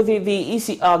 Mr. Kwame, the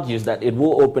EC argues that it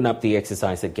will open up the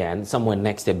exercise again somewhere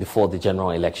next year before the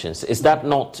general elections. Is that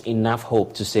not enough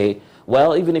hope to say,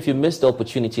 well, even if you miss the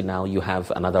opportunity now, you have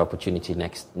another opportunity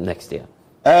next year?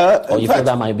 Or you feel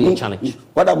that might be a challenge?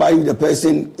 What about if the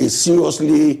person is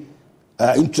seriously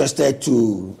interested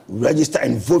to register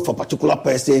and vote for a particular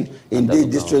person in the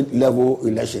district level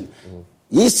election?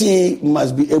 EC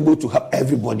must be able to help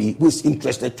everybody who is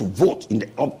interested to vote in the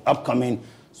upcoming.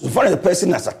 So far as the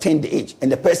person has attained the age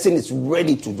and the person is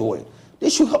ready to do it,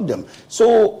 they should help them.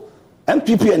 So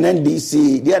MPP and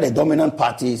NDC, they are the dominant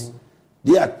parties.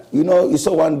 They are, you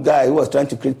saw one guy who was trying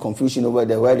to create confusion over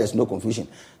there where there's no confusion.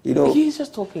 He's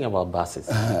just talking about buses.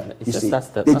 They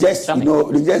just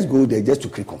go there just to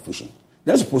create confusion.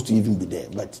 They're not supposed to even be there,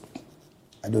 but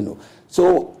I don't know.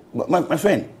 So, my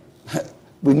friend,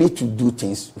 we need to do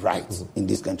things right in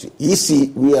this country. You see,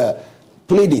 we are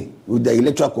pleading with the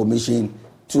Electoral Commission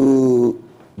to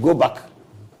go back,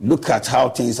 look at how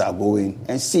things are going,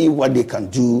 and see what they can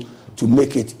do to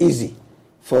make it easy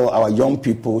for our young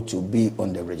people to be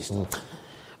on the register.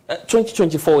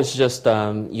 2024 is just,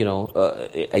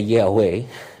 a year away.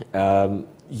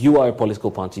 You are a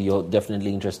political party. You're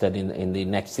definitely interested in the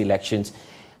next elections.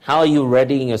 How are you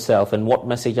readying yourself, and what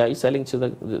message are you selling to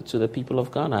the people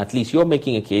of Ghana? At least you're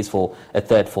making a case for a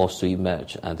third force to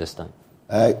emerge at this time.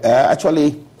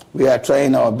 Actually, we are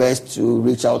trying our best to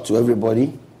reach out to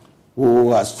everybody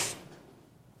who's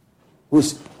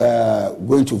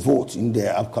going to vote in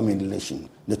the upcoming election,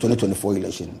 the 2024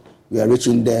 election. We are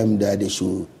reaching them that they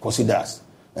should consider us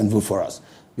and vote for us.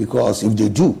 Because if they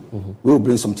do, we will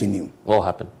bring something new. What will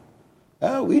happen?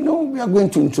 We know we are going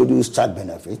to introduce child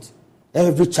benefit.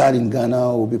 Every child in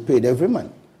Ghana will be paid every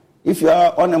month. If you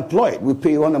are unemployed, we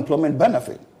pay you unemployment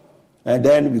benefit. And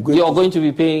then you're going to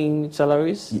be paying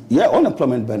salaries? Yeah,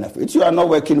 unemployment benefit. If you are not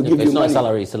working, we give you money. It's not a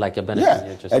salary, it's like a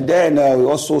benefit. Yeah, and then we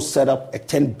also set up a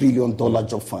 $10 billion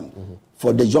job fund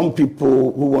for the young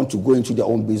people who want to go into their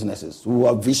own businesses, who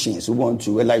have visions, who want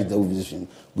to realize their vision.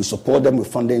 We support them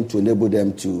with funding to enable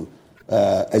them to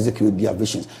execute their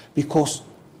visions. Because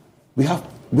we have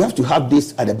to have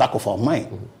this at the back of our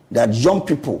mind, that young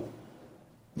people,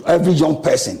 every young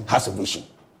person has a vision.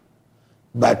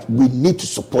 But we need to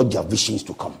support their visions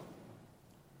to come.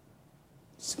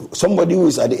 Somebody who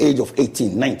is at the age of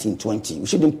 18, 19, 20, we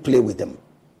shouldn't play with them.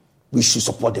 We should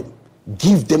support them.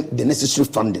 Give them the necessary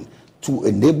funding to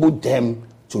enable them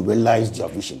to realize their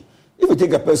vision. If you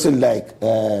take a person like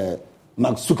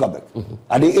Mark Zuckerberg,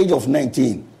 at the age of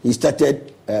 19, he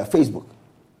started Facebook.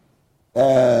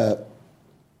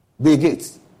 Bill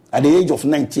Gates, at the age of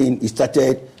 19, he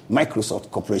started Microsoft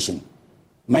Corporation.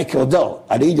 Michael Dell,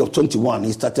 at the age of 21,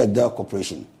 he started Dell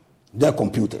Corporation, Dell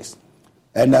Computers.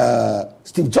 And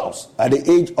Steve Jobs, at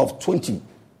the age of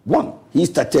 21, he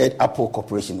started Apple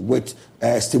Corporation with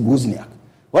Steve Wozniak.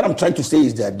 What I'm trying to say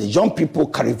is that the young people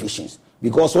carry visions.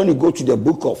 Because when you go to the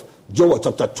book of Joel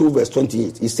chapter 2, verse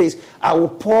 28, it says, I will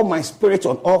pour my spirit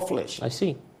on all flesh. I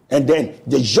see. And then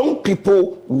the young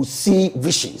people will see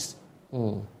visions.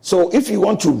 So if you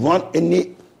want to run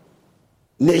any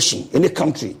nation, any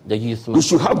country, we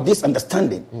should have this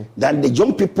understanding that the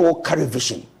young people carry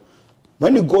vision.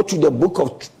 When you go to the book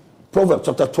of Proverbs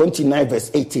chapter 29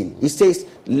 verse 18, it says,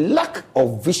 lack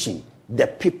of vision, the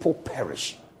people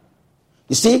perish.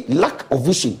 You see, lack of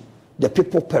vision, the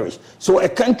people perish. So a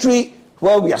country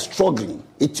where we are struggling,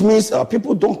 it means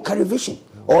people don't carry vision,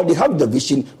 or they have the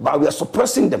vision, but we are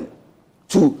suppressing them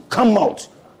to come out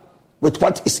with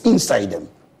what is inside them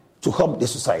to help the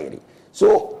society.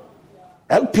 So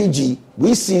LPG,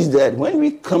 we see that when we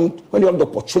have the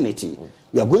opportunity,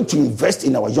 we are going to invest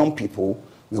in our young people.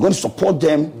 We're going to support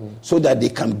them so that they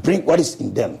can bring what is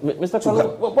in them. Mr.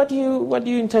 Kolo, what do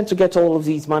you intend to get all of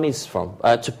these monies from?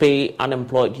 To pay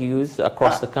unemployed youth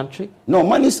across the country? No,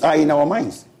 monies are in our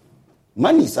minds.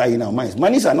 Monies are in our minds.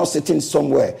 Monies are not sitting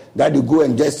somewhere that you go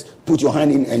and just put your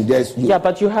hand in and just... Yeah,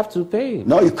 but you have to pay.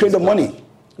 No, you create the money.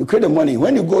 You create the money.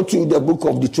 When you go to the book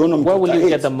of Deuteronomy, where will you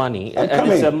get the money?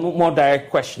 And it's a more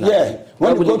direct question. Yeah.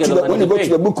 When you go to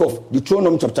the book of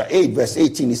Deuteronomy chapter 8, verse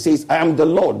 18, it says, I am the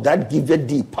Lord that giveth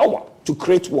thee power to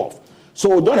create wealth.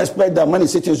 So don't expect that money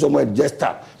sitting somewhere just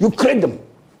tap. You create them.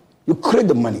 You create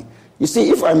the money. You see,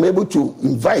 if I'm able to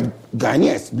invite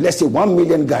Ghanaians, let's say 1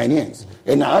 million Ghanaians,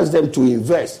 and I ask them to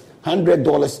invest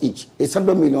 $100 each, it's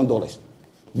 $100 million.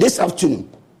 This afternoon,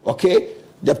 okay?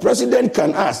 The president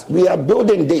can ask, we are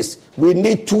building this. We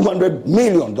need $200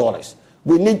 million.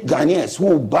 We need Ghanaians who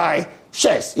will buy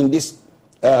shares in this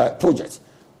project.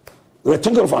 With a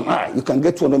twinkle of an eye, you can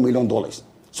get $200 million.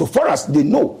 So for us, they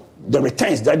know the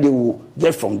returns that they will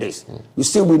get from this. You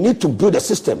see, we need to build a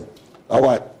system.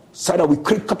 Our side that we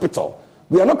create capital.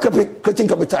 We are not creating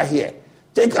capital here.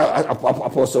 Take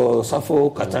Apostle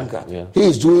Safo Katanka. Yeah. He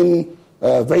is doing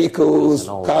vehicles,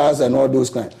 cars, and all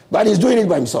those kinds. But he's doing it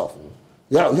by himself.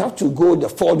 Yeah, we have to go the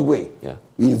Ford way. Yeah.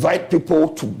 We invite people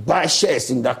to buy shares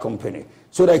in that company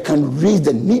so they can raise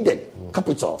the needed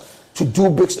capital to do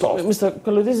big stuff. Mr.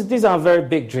 Kolo, these are very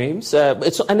big dreams. And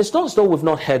it's not as though we've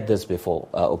not heard this before.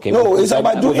 Okay. No, it's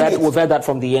about doing it. We've heard that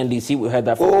from the NDC. We've heard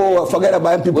that from... forget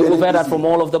about MPP. We've heard that from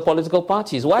all of the political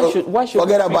parties. Why should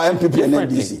forget about MPP and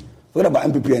NDC. Forget about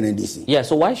MPP and NDC. Yeah,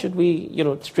 so why should we,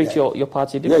 treat your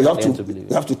party differently? Yeah,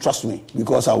 you have to trust me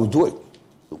because I will do it.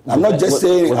 I'm not just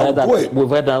saying I will do it. We've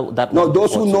heard that. No,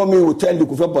 those who know me will tell you,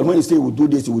 but when you say we'll do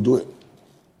this, you will do it.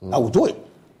 I will do it.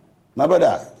 My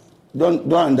brother,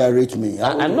 don't underrate me.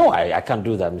 I know I can't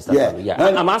do that, Mr. Yeah.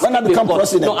 Yeah. I'm asking when I become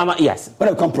president. Yes. When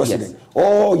I become president,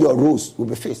 all your rules will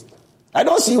be faced. I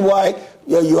don't see why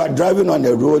you are driving on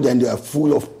the road and you are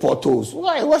full of potholes.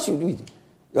 Why? What should we do?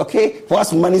 Okay? For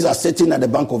us, monies are sitting at the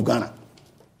Bank of Ghana.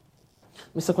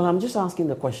 Mr. Kwala, I'm just asking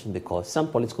the question because some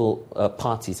political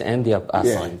parties and their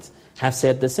assigns have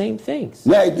said the same things.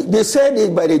 Yeah, they said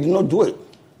it, but they did not do it.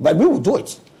 But we will do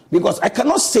it. Because I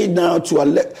cannot say now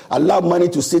to allow money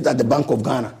to sit at the Bank of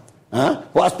Ghana.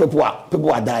 Whilst people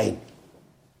are dying.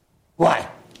 Why?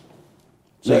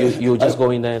 So you just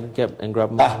go in there and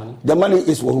grab more money? The money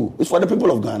is for who? It's for the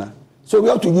people of Ghana. So we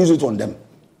have to use it on them.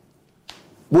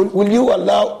 Will you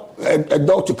allow a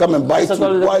dog to come and bite you?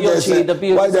 The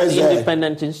BOG is an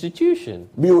independent institution.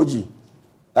 BOG.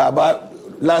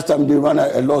 But last time they ran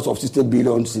a loss of 60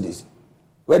 billion cedis.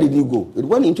 Where did it go? It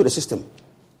went into the system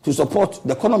to support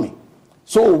the economy.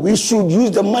 So we should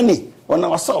use the money on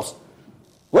ourselves.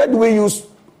 Where do we use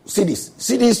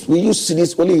cedis? We use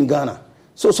cedis only in Ghana.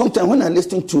 So sometimes when I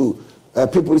listen to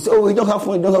people say, we don't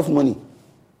have money.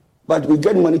 But we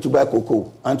get money to buy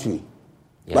cocoa, aren't we?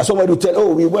 Yeah. But somebody will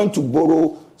tell, we went to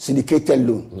borrow syndicated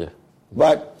loan. Yeah.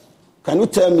 But can you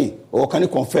tell me, or can you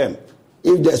confirm,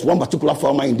 if there's one particular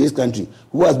farmer in this country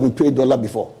who has been paid dollar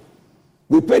before?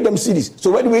 We pay them cedis.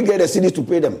 So where do we get the cedis to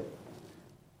pay them?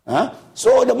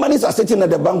 So the monies are sitting at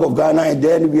the Bank of Ghana, and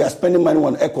then we are spending money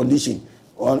on air conditioning,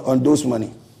 on those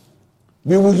money.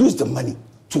 We will use the money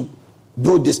to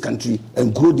build this country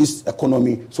and grow this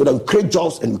economy so that we create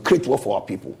jobs and we create work for our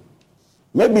people.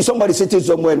 Maybe somebody sitting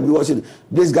somewhere and we will say,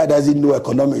 this guy doesn't know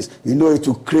economics. He knows it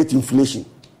to create inflation.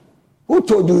 Who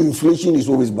told you inflation is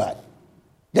always bad?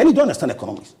 Then you don't understand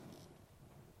economics.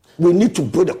 We need to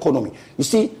build economy. You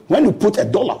see, when you put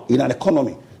 $1 in an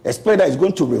economy, a spreader is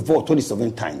going to revolve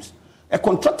 27 times. A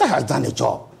contractor has done a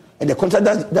job, and the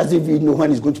contractor doesn't even know when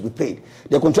he's going to be paid.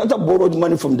 The contractor borrowed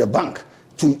money from the bank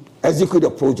to execute the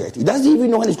project. He doesn't even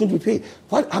know when he's going to be paid.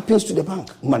 What happens to the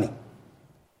bank money?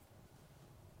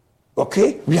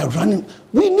 Okay, we are running.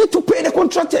 We need to pay the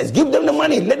contractors. Give them the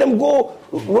money. Let them go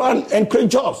run and create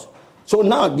jobs. So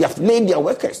now they have laid their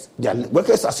workers. Their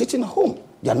workers are sitting at home.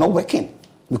 They are not working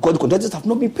because the contractors have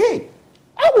not been paid.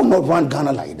 I will not run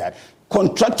Ghana like that.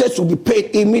 Contractors should be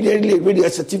paid immediately with their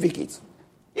certificates.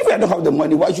 If I don't have the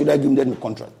money, why should I give them the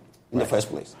contract in the first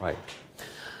place? Right.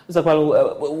 Mr.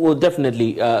 Kwala, we'll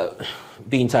definitely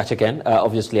be in touch again,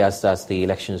 obviously, as the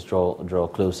elections draw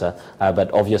closer.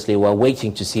 But obviously, we're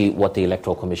waiting to see what the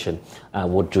Electoral Commission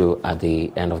would do at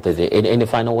the end of the day. Any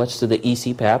final words to the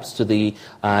EC, perhaps, to the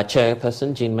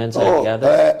chairperson, Jean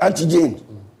Mensah? Auntie Jane,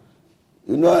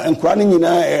 you know, I'm crying in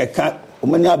a cat,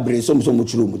 Omania Bray, some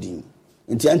much room.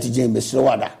 Into Auntie Jane, Mr.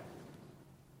 Wada.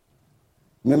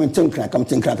 Memon can come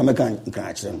think I can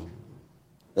catch them.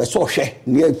 A so share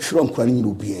near Trump running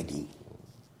to be a dean.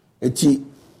 Eti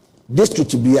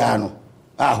district Biano,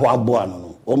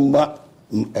 Wabuano,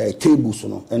 Omba tables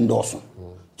and Dawson.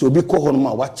 To be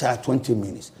Kohonma, watch 20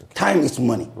 minutes. Time is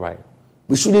money. Right.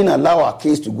 We shouldn't allow our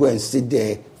case to go and sit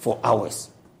there for hours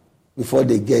before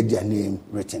they get their name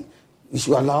written. We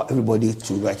should allow everybody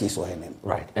to write his or her name.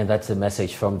 Right, and that's a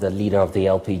message from the leader of the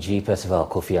LPG, Percival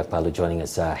Kofi Akpaloo, joining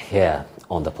us here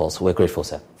on The Pulse. We're grateful,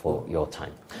 sir, for your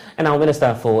time. And our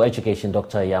Minister for Education,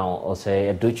 Dr. Yao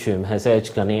Osei Aduchum, has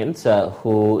urged Ghanaians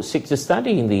who seek to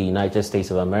study in the United States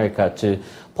of America to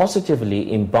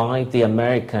positively imbibe the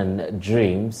American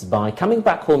dreams by coming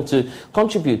back home to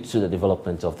contribute to the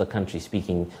development of the country.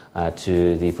 Speaking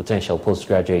to the potential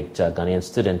postgraduate Ghanaian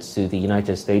students to the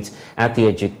United States at the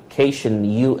Education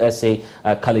USA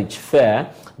College Fair,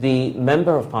 the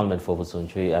Member of Parliament for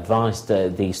Busunchi advised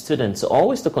the students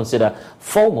always to consider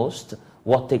foremost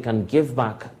what they can give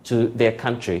back to their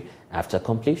country after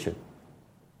completion.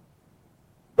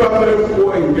 In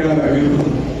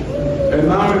Ghana, and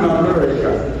now in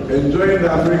America, enjoying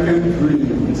the American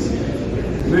dreams,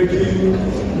 making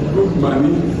good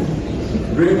money,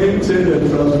 bringing change and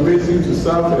transformation to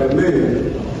South LA.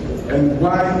 And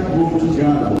why go to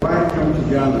Ghana? Why come to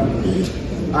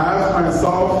Ghana? I asked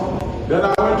myself that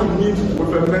I want to meet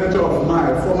with a mentor of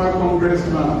mine, former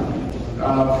congressman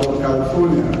from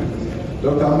California,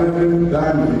 Dr. Melvin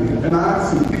Diamond, and I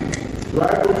asked him, do I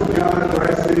go to Ghana? Do I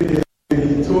stay here? And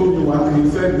he told me one thing. He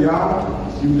said,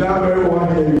 yeah, you've done very well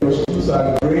here, your shoes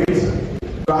are great,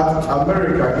 but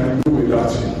America can do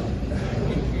without you.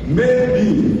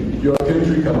 Maybe your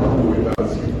country cannot do without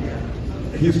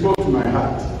you. He spoke to my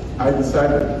heart. I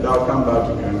decided that I'll come back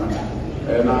to Ghana.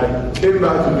 And I came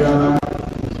back to Ghana,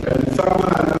 and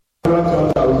someone I never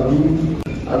thought I would do,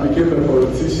 I became a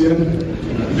politician.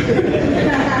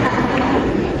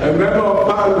 A member of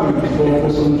Parliament for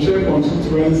some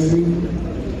constituency,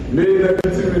 made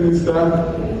deputy minister,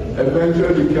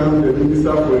 eventually became the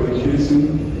Minister for Education,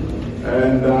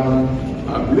 and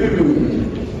I'm living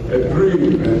a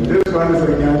dream, and this one is a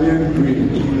Ghanaian dream.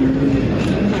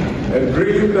 A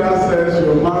dream that says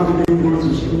your mom didn't go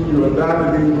to school, your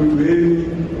dad didn't go to any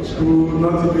school,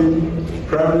 not even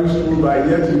primary school, but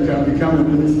yet you can become a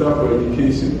minister for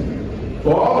education.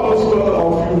 For all those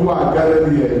of you who are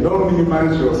gathered here, don't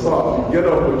minimize yourself. You get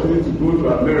the opportunity to go to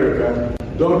America.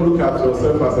 Don't look at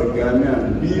yourself as a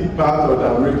Ghanaian. Be part of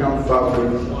the American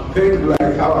fabric. Think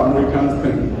like how Americans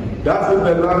think. That is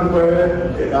the land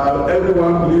where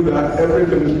everyone believes that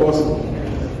everything is possible.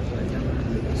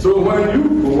 So when you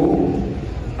go,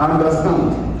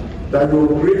 understand that your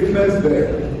greatness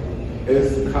there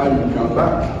is how you come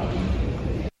back.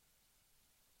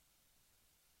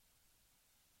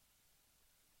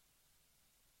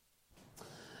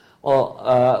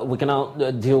 Well, we can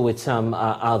now deal with some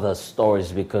other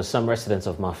stories because some residents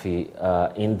of Mafi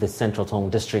in the Central Tong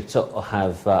district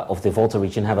of the Volta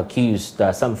region have accused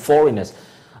some foreigners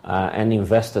and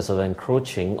investors of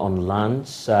encroaching on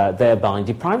lands, thereby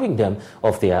depriving them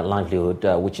of their livelihood,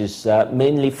 which is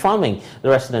mainly farming. The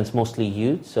residents, mostly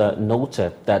youths,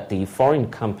 noted that the foreign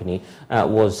company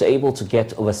was able to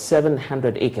get over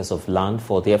 700 acres of land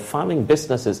for their farming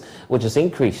businesses, which has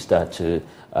increased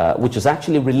which was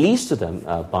actually released to them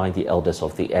by the elders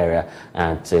of the area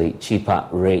at a cheaper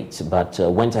rate, but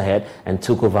went ahead and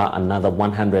took over another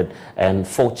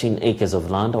 114 acres of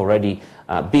land already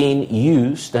being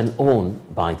used and owned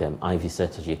by them. Ivy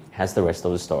Setaji has the rest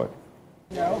of the story.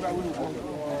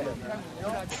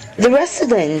 The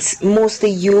residents,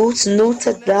 mostly youths,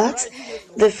 noted that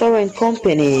the foreign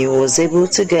company was able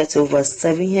to get over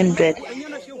 700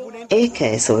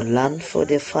 acres of land for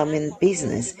their farming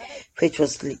business, which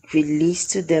was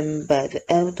released to them by the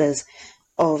elders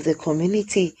of the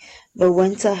community, but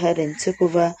went ahead and took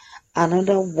over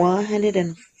another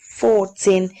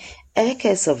 114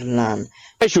 acres of land.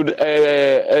 Should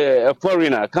a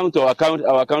foreigner come to our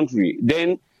country,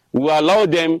 then we allow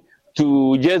them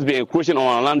to just be encroaching on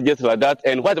our land just like that,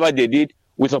 and whatever they did,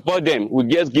 we support them. We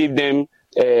just give them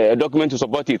a document to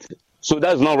support it. So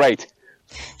that's not right.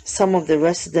 Some of the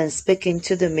residents speaking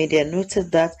to the media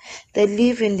noted that they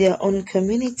live in their own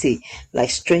community like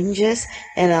strangers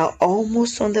and are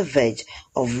almost on the verge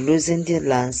of losing their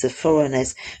lands to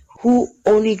foreigners who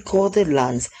only got the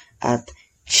lands at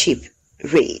cheap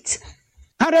rates.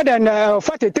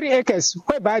 143 acres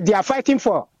whereby they are fighting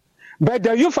for, but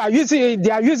the youth are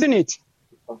using it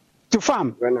to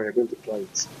farm. When are you going to plow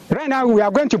it? Right now we are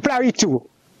going to plow it too.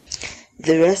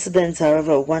 The residents,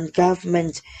 however, want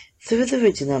government through the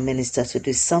regional minister to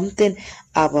do something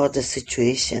about the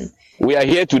situation. We are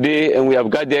here today and we have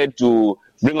gathered to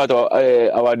bring out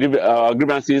our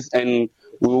grievances, and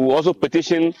we will also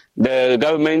petition the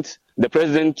government, the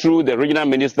president through the regional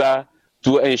minister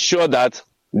to ensure that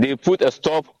they put a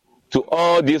stop to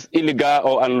all these illegal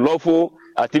or unlawful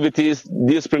activities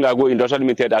these Spring Agro Industrial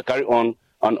Limited are carrying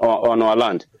on our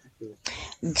land.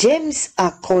 James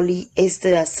Akoli is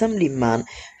the assemblyman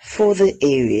for the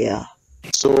area.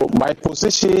 So my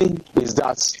position is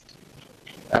that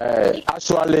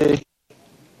actually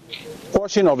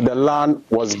portion of the land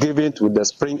was given to the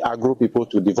Spring Agro people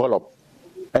to develop.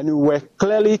 And we were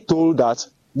clearly told that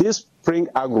this Spring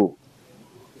Agro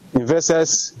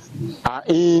investors are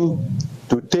in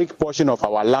to take portion of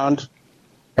our land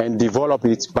and develop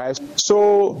it.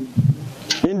 So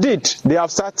indeed, they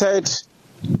have started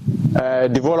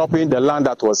developing the land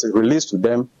that was released to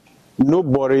them.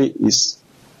 Nobody is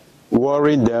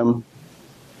worrying them,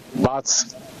 but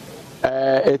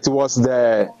it was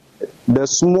the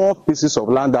small pieces of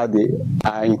land that they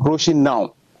are encroaching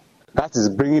now that is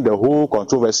bringing the whole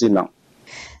controversy now.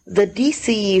 The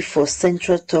DCE for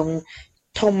Central Tong,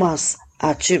 Thomas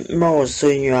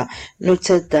Achimosonyua,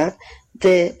 noted that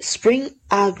the Spring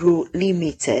Agro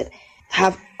Limited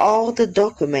have all the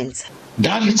documents.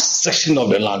 That section of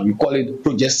the land, we call it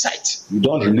project site. We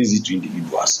don't release it to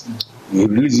individuals. We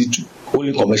release it to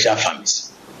only commercial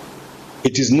farmers.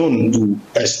 It is known to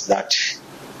us that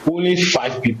only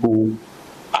 5 people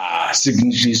are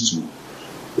signatories to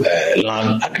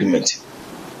land agreement.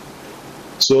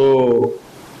 So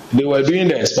they were doing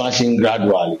the expansion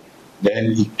gradually.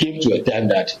 Then it came to a time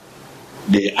that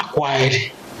they acquired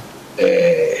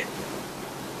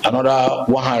another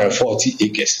 140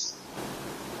 acres.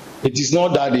 It is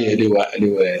not that they were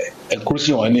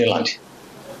encroaching on any land.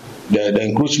 The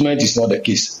encroachment is not the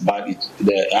case, but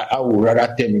I would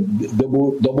rather tell you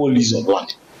double lease of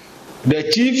land. The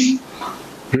chief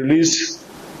released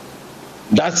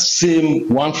that same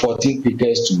 114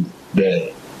 acres to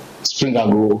the Spring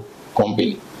Agro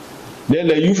company. Then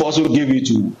the youth also gave it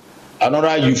to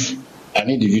another youth, an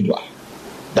individual,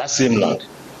 that same land,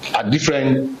 at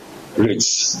different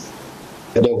rates.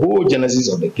 The whole genesis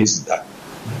of the case is that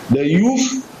the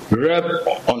youth rep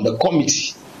on the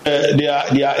committee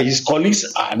his colleagues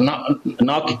are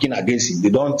now kicking against him. They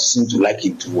don't seem to like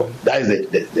him too well. That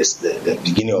is the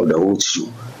beginning of the whole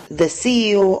issue. The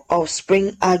CEO of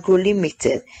Spring Agro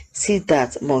Limited,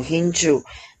 Siddharth Mohinju,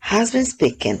 has been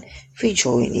speaking for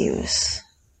Joy News.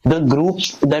 The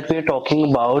groups that we are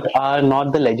talking about are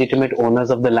not the legitimate owners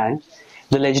of the land.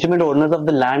 The legitimate owners of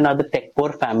the land are the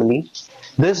Tekpur family.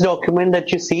 This document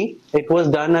that you see, it was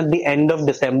done at the end of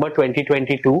December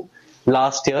 2022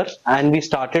 last year, and we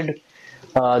started,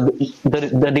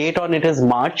 the date on it is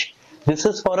March. This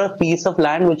is for a piece of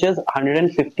land which is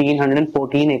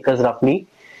 114 acres roughly,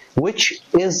 which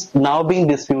is now being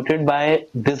disputed by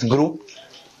this group.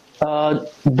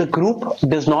 The group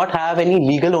does not have any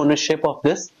legal ownership of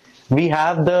this. We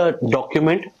have the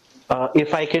document.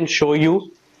 If I can show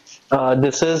you,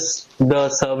 this is the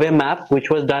survey map which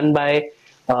was done by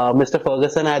Mr.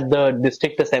 Ferguson at the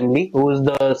District Assembly, who is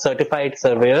the certified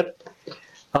surveyor.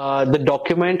 The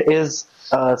document is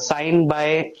signed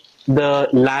by the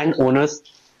land owners,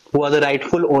 who are the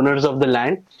rightful owners of the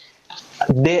land.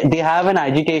 They have an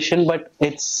agitation, but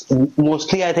it's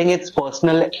mostly, I think, it's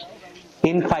personal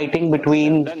infighting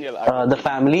between the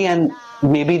family, and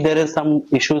maybe there is some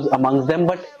issues amongst them,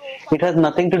 but it has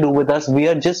nothing to do with us. We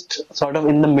are just sort of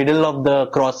in the middle of the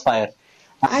crossfire.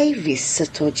 Ivy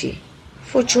Satoji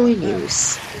for Joy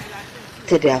News.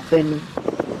 Tedapenu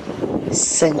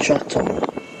Central Town.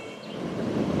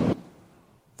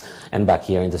 And back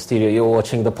here in the studio, you're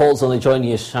watching the polls on the Joy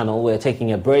News channel. We're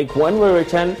taking a break. When we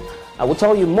return, I will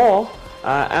tell you more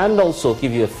and also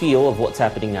give you a feel of what's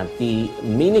happening at the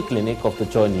mini clinic of the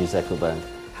Joy News Ecobank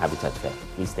Habitat Fair.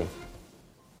 Please stay.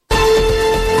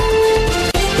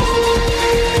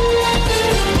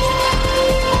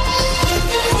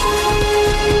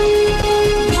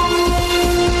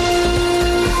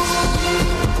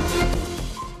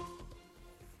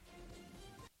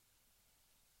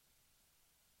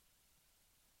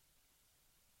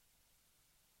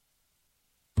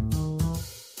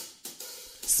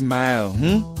 Smile,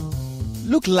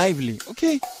 Look lively,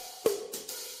 okay?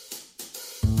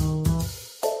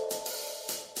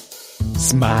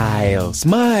 Smile,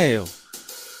 smile.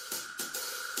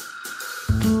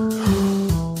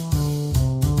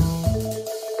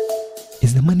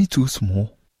 Is the money too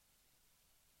small?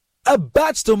 A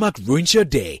bad stomach ruins your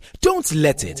day. Don't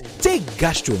let it. Take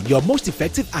Gastron, your most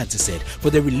effective antacid, for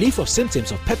the relief of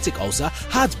symptoms of peptic ulcer,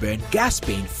 heartburn, gas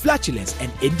pain, flatulence,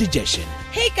 and indigestion.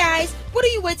 Hey guys, what are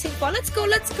you waiting for? Let's go,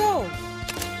 let's go.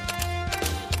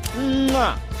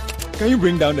 Mwah. Can you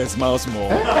bring down the smiles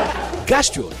more?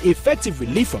 Gastron, effective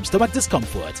relief from stomach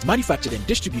discomfort. Manufactured and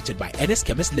distributed by NS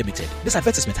Chemist Limited. This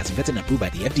advertisement has been vetted and approved by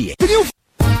the FDA.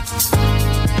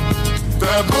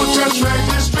 The voters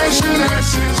registration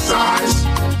exercise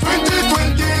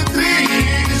 2023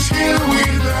 is here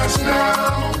with us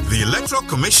now. The Electoral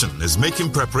Commission is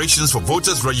making preparations for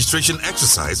voters registration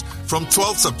exercise from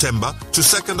 12 September to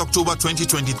 2nd October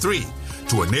 2023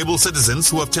 to enable citizens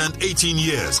who have turned 18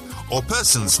 years or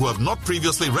persons who have not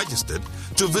previously registered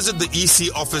to visit the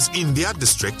EC office in their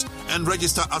district and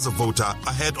register as a voter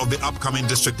ahead of the upcoming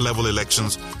district level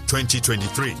elections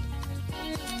 2023.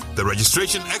 The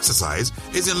registration exercise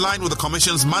is in line with the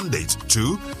Commission's mandate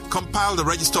to compile the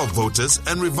register of voters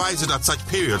and revise it at such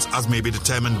periods as may be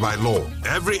determined by law.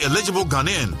 Every eligible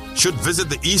Ghanaian should visit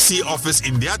the EC office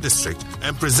in their district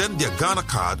and present their Ghana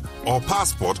card or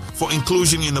passport for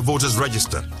inclusion in the voters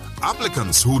register.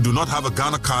 Applicants who do not have a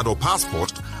Ghana card or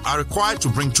passport are required to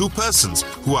bring two persons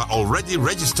who are already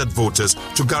registered voters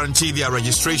to guarantee their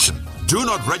registration. Do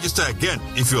not register again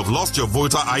if you have lost your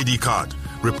voter ID card.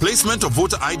 Replacement of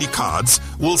voter ID cards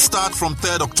will start from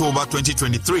 3rd October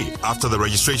 2023 after the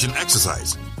registration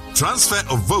exercise. Transfer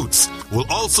of votes will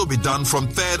also be done from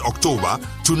 3rd October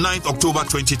to 9th October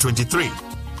 2023.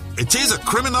 It is a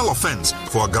criminal offense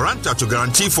for a guarantor to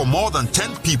guarantee for more than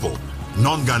 10 people,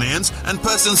 non-Ghanaians and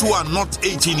persons who are not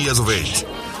 18 years of age.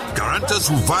 Guarantors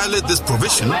who violate this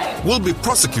provision will be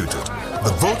prosecuted.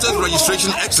 The voters'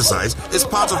 registration exercise is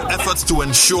part of efforts to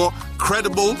ensure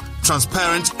credible,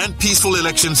 transparent, and peaceful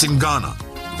elections in Ghana.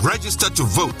 Register to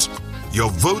vote.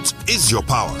 Your vote is your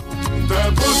power.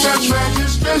 The voters'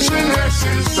 registration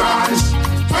exercise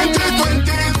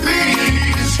 2023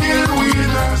 is here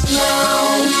with us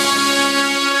now.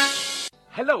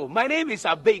 Hello, my name is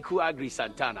Abeku Agri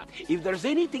Santana. If there's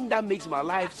anything that makes my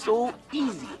life so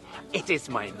easy, it is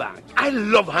my bank. I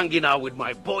love hanging out with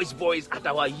my boys at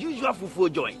our usual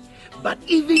fufu joint. But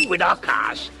even without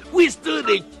cash, we still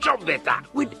dey chop better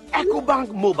with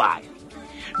EcoBank Mobile.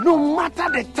 No matter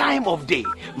the time of day,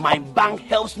 my bank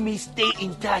helps me stay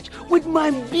in touch with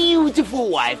my beautiful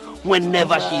wife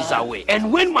whenever she's away.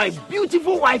 And when my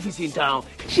beautiful wife is in town,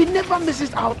 She never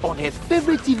misses out on her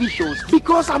favorite TV shows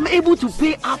because I'm able to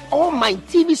pay up all my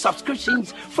TV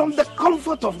subscriptions from the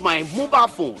comfort of my mobile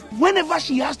phone. Whenever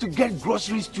she has to get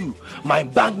groceries too, my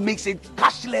bank makes it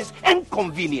cashless and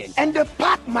convenient. And the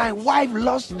part my wife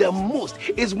loves the most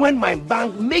is when my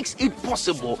bank makes it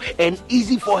possible and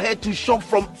easy for her to shop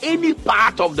from any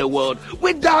part of the world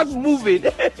without moving.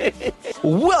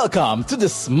 Welcome to the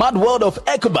smart world of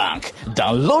EcoBank.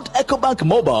 Download EcoBank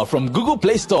Mobile from Google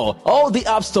Play Store or the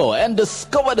App Store and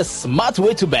discover the smart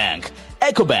way to bank.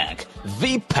 EcoBank,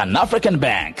 the Pan-African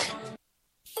Bank.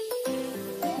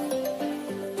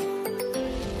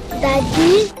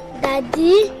 Daddy,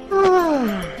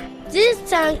 this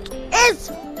tank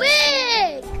is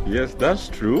big. Yes, that's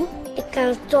true. It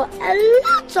can store a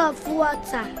lot of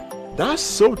water. That's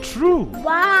so true.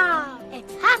 Wow, it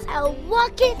has a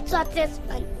working tortoise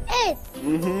on it.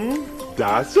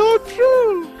 That's so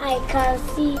true. I can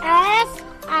see S-I-N-T-E-X.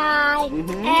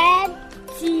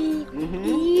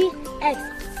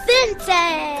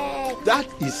 Syntax. That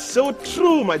is so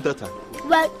true, my daughter.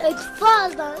 When it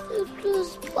falls down, it will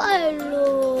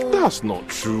spoil. That's not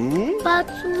true. But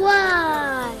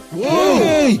why?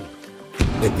 Hey!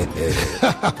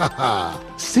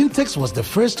 Syntex was the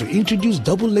first to introduce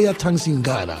double-layer tanks in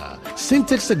Ghana.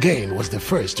 Syntex again was the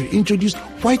first to introduce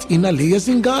white inner layers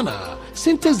in Ghana.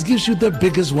 Syntex gives you the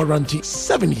biggest warranty,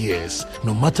 7 years.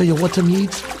 No matter your water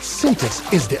needs, Syntex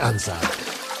is the answer.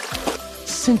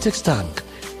 Syntex tank.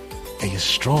 Are you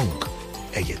strong?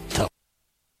 Are you tough?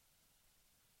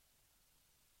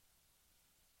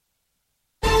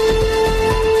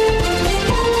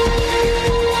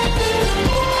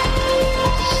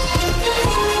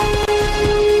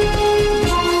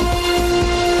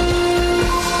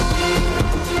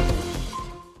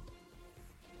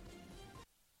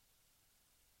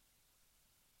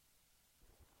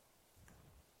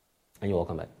 And you're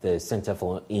welcome back. The Center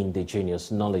for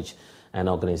Indigenous Knowledge and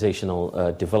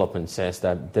Organizational Development says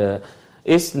that there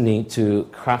is need to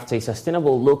craft a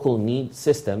sustainable local need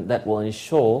system that will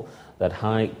ensure that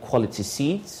high-quality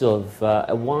seeds of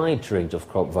a wide range of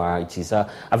crop varieties are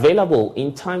available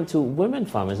in time to women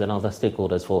farmers and other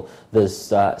stakeholders for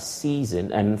this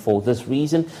season. And for this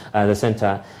reason, the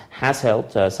Center has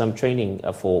held some training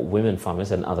for women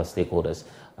farmers and other stakeholders.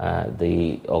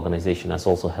 The organization has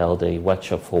also held a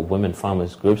workshop for women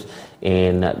farmers groups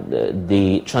in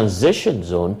the transition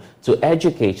zone to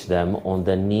educate them on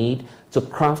the need to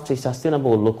craft a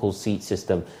sustainable local seed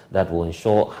system that will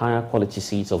ensure higher quality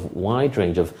seeds of wide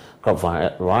range of crop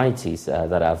varieties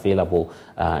that are available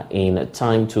in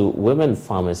time to women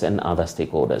farmers and other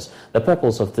stakeholders. The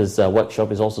purpose of this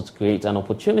workshop is also to create an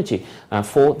opportunity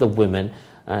for the women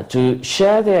to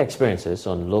share their experiences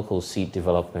on local seed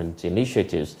development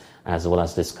initiatives, as well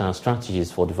as discuss strategies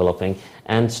for developing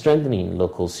and strengthening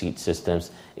local seed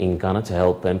systems in Ghana to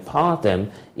help empower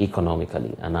them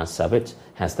economically. And as Sabit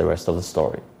has the rest of the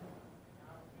story.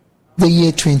 The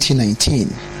year 2019,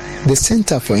 the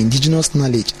Center for Indigenous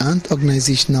Knowledge and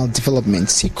Organizational Development,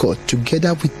 CICOD,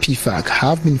 together with PFAC,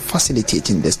 have been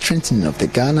facilitating the strengthening of the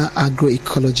Ghana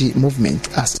agroecology movement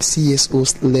as a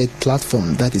CSO-led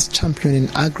platform that is championing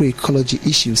agroecology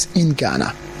issues in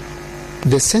Ghana.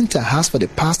 The center has for the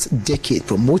past decade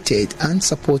promoted and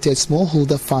supported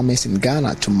smallholder farmers in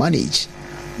Ghana to manage,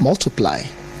 multiply,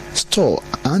 store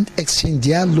and exchange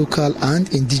their local and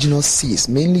indigenous seeds,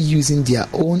 mainly using their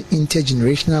own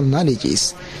intergenerational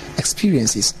knowledges,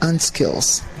 experiences and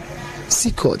skills.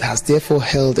 CICOD has therefore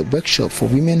held a workshop for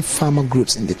women farmer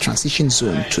groups in the transition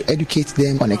zone to educate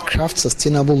them on a craft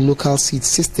sustainable local seed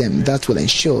system that will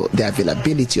ensure the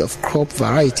availability of crop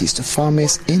varieties to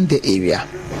farmers in the area.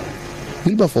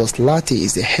 Wilberforce Latte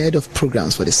is the head of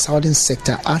programs for the southern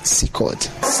sector at CICOD.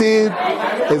 Seed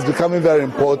is becoming very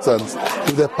important.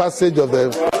 With the passage of the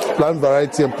Plant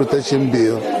Variety and Protection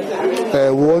Bill,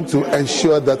 we want to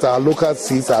ensure that our local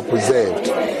seeds are preserved.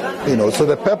 So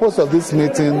the purpose of this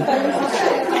meeting,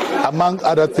 among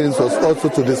other things, was also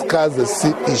to discuss the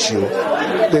seed issue.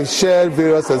 They shared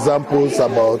various examples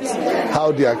about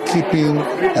how they are keeping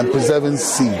and preserving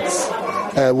seeds.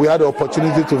 We had the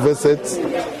opportunity to visit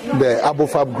the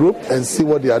AboFab group and see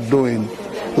what they are doing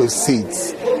with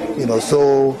seeds.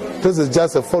 So this is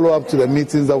just a follow-up to the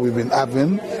meetings that we've been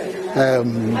having,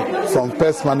 from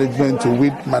pest management to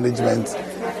weed management,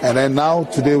 and then now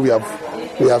today we have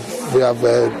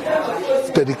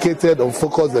dedicated or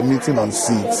focused the meeting on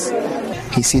seeds.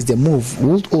 He says the move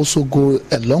would also go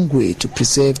a long way to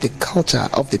preserve the culture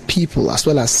of the people, as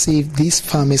well as save these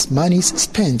farmers' monies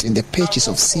spent in the purchase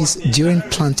of seeds during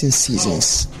planting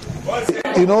seasons.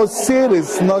 Seed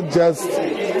is not just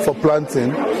for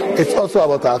planting, it's also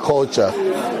about our culture.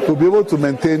 will be able to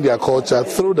maintain their culture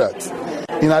through that.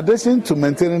 In addition to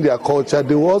maintaining their culture,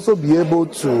 they will also be able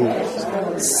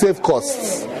to save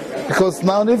costs. Because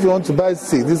now if you want to buy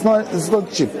seed, it's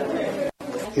not cheap.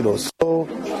 So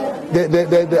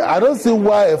I don't see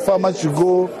why a farmer should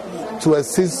go to a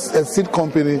seed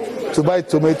company to buy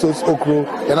tomatoes, okra,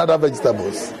 and other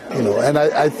vegetables. And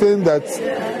I think that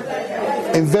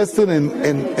investing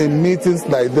in meetings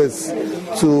like this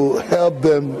to help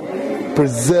them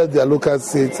preserve their local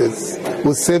seeds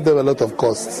will save them a lot of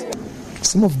costs.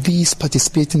 Some of these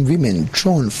participating women,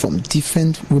 drawn from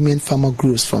different women farmer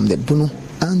groups from the Bono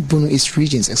and Bono East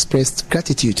regions, expressed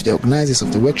gratitude to the organizers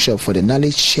of the workshop for the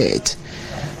knowledge shared.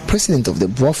 President of the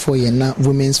Boafoyena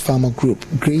Women's Farmer Group,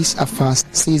 Grace Afas,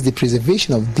 says the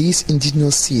preservation of these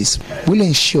indigenous seeds will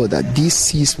ensure that these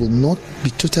seeds will not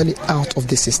be totally out of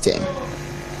the system.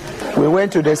 We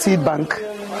went to the seed bank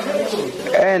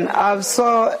and I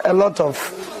saw a lot of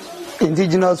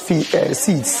indigenous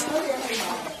seeds.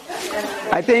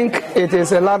 I think it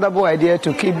is a laudable idea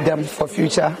to keep them for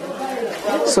future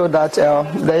so that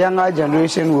the younger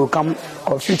generation will come,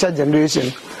 or future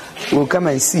generation will come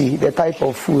and see the type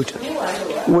of food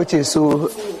which is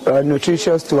so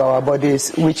nutritious to our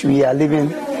bodies, which we are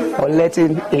living or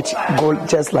letting it go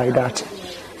just like that.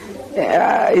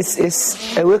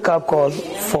 It's a wake-up call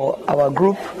for our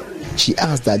group. She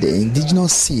adds that the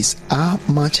indigenous seeds are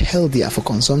much healthier for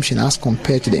consumption as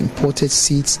compared to the imported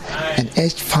seeds, and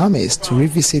urged farmers to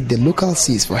revisit the local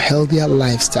seeds for healthier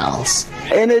lifestyles.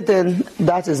 Anything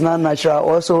that is not natural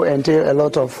also entails a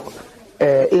lot of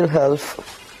ill health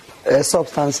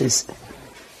substances.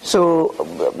 So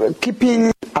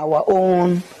keeping our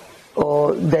own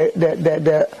or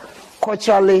the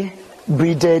culturally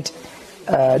breeded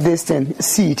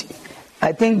seed,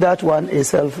 I think that one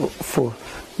is helpful.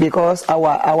 Because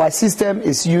our system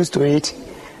is used to it.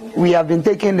 We have been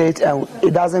taking it and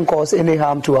it doesn't cause any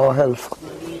harm to our health.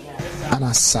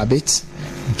 Anna Sabit,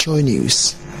 Joy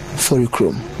News,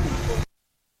 Forikrum.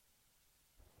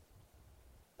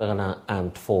 The Ghana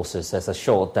Armed Forces has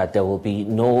assured that there will be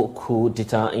no coup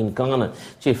d'etat in Ghana.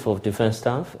 Chief of Defence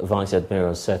Staff, Vice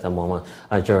Admiral Seth Mahama,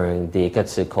 during the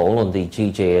Eketse call on the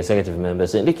GJ executive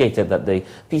members, indicated that the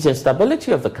peace and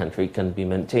stability of the country can be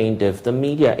maintained if the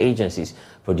media agencies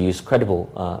produce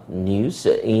credible news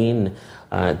in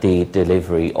the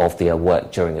delivery of their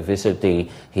work. During a visit,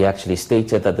 he actually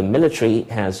stated that the military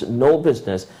has no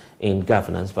business in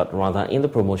governance, but rather in the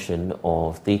promotion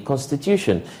of the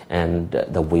Constitution and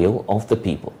the will of the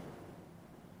people.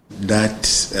 That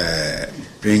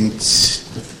brings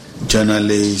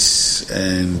journalists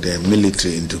and the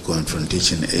military into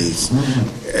confrontation is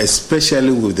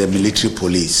especially with the military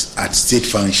police at state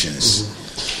functions.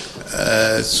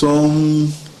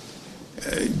 Some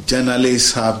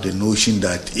journalists have the notion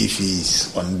that if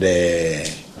he's on the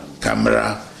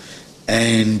camera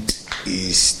and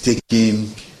is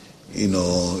taking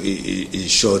a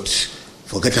shot,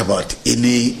 forget about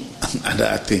any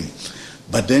other thing.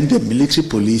 But then the military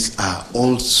police are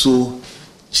also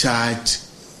charged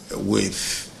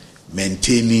with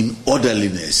maintaining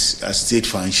orderliness at state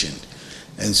function.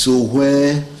 And so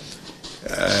where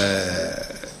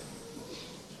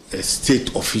a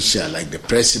state official like the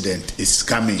president is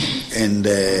coming and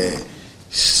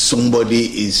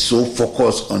somebody is so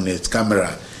focused on his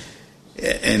camera,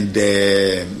 and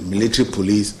the military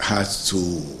police has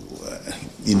to,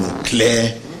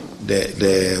 clear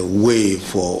the way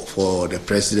for the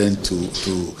president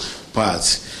to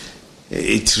pass.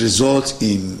 It results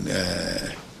in,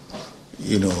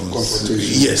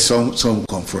 some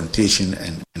confrontation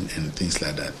and things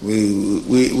like that. We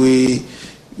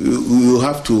will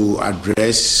have to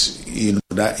address,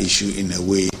 that issue in a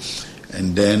way,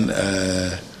 and then.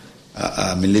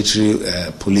 Military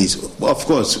police. Of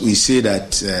course, we say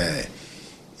that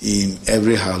in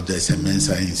every house there's a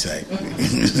Mensa inside.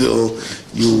 So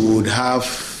you would have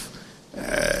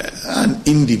an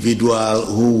individual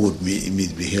who would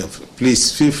misbehave.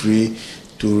 Please feel free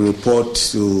to report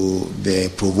to the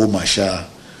Provost Marshal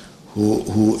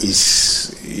who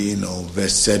is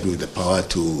vested with the power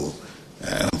to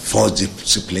enforce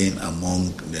discipline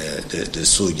among the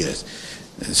soldiers.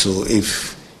 And so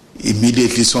if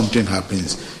immediately something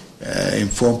happens,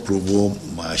 inform Provost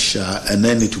Marshal, and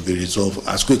then it will be resolved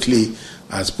as quickly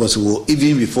as possible,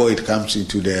 even before it comes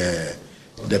into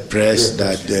the press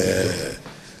that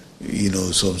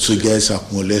some soldiers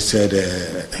have molested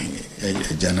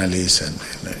a journalist and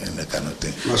that kind of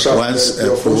thing. Marshal,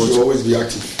 your phone should always be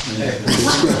active.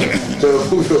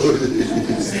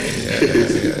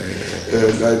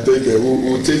 I think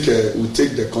we'll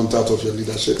take the contact of your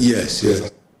leadership. Yes.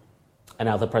 And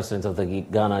now the president of the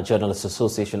Ghana Journalists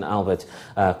Association, Albert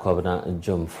Kwabena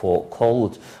Jumfor,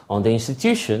 called on the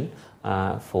institution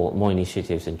for more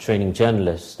initiatives in training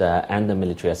journalists and the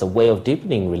military as a way of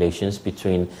deepening relations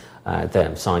between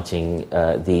them, citing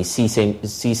the See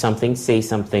Something, Say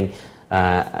Something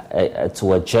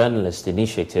to a journalist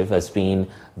initiative as being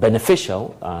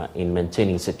beneficial in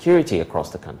maintaining security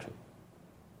across the country.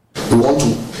 We want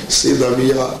to say that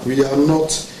we are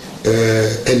not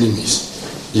enemies.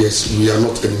 Yes, we are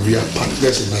not enemies. We are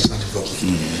partners in national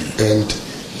development. And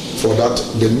for that,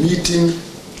 the meeting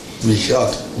we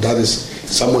had, that is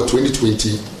somewhere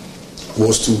 2020,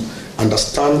 was to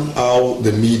understand how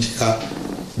the media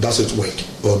does it work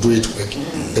or do it work,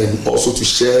 and also to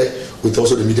share with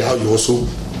also the media how you also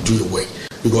do your work,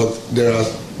 because there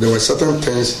were certain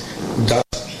things that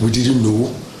we didn't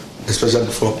know, especially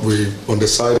on the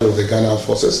side of the Ghana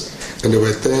forces, and there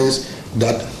were things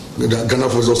that the Ghana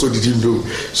forces also didn't know.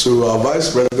 So our vice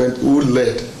president, who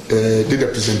did a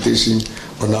presentation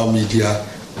on how media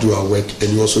do our work,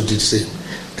 and he also did the same.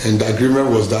 And the agreement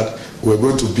was that we're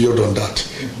going to build on that,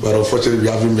 but unfortunately we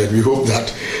haven't met. We hope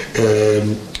that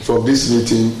from this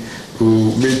meeting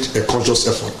we'll make a conscious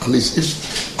effort, at least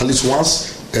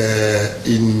once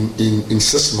in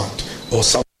 6 months or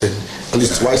something, at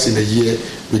least twice in a year,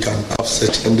 we can have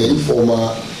such. And the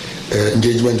informal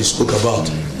engagement you spoke about,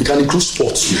 we can include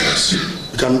sports. Yes.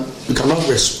 We can have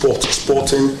a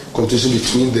sporting competition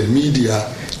between the media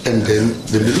and then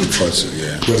the military.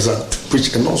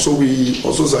 Which, and also we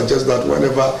also suggest that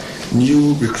whenever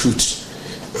new recruits,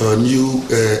 we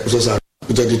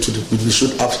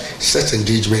should have such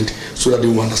engagement so that they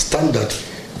will understand that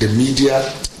the media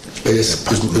is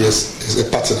a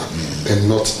partner and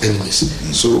not enemies.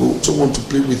 So I also want to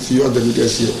plead with you and the media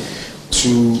here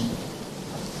to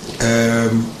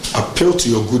appeal to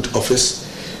your good office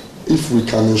if we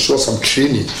can ensure some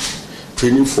training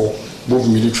for both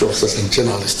military officers and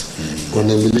journalists on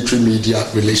the military media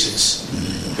relations.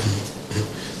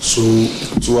 So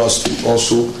as to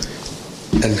also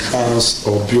enhance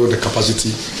or build the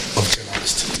capacity of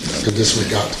journalists in this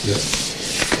regard.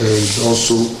 And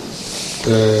also,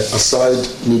 aside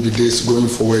maybe this going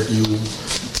forward, you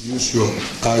use your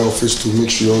eye office to make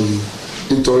sure you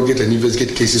interrogate and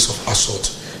investigate cases of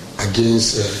assault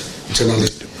against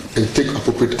journalists and take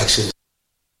appropriate action.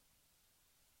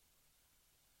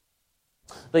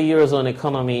 The Eurozone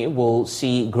economy will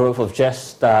see growth of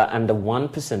just under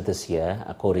 1% this year,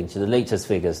 according to the latest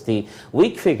figures. The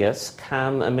weak figures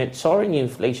come amid soaring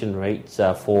inflation rates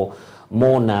for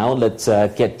more now. Let's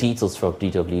get details from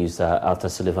DW's Arthur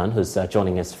Sullivan, who's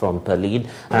joining us from Berlin.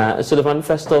 Sullivan,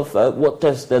 first off, what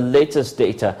does the latest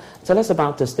data tell us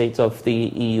about the state of the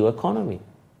EU economy?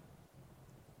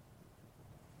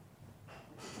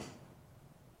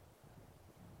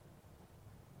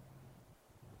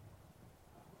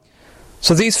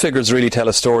 So these figures really tell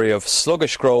a story of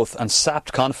sluggish growth and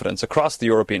sapped confidence across the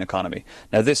European economy.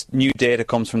 Now, this new data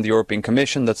comes from the European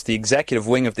Commission, that's the executive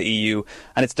wing of the EU,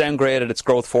 and it's downgraded its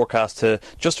growth forecast to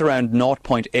just around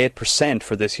 0.8%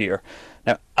 for this year.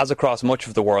 Now, as across much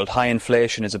of the world, high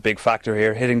inflation is a big factor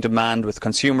here, hitting demand with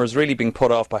consumers really being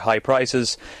put off by high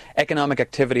prices. Economic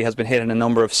activity has been hit in a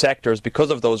number of sectors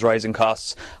because of those rising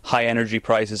costs. High energy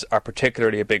prices are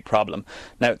particularly a big problem.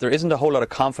 Now, there isn't a whole lot of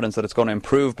confidence that it's going to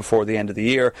improve before the end of the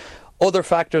year. Other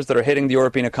factors that are hitting the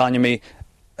European economy,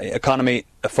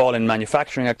 a fall in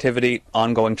manufacturing activity,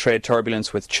 ongoing trade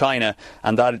turbulence with China,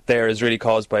 and that there is really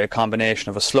caused by a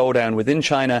combination of a slowdown within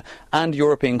China and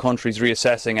European countries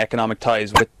reassessing economic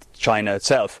ties with China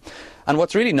itself. And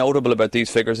what's really notable about these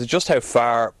figures is just how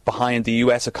far behind the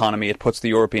US economy it puts the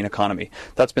European economy.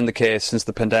 That's been the case since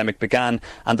the pandemic began,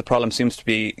 and the problem seems to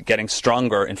be getting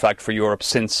stronger, in fact, for Europe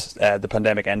since the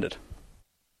pandemic ended.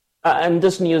 And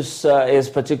this news is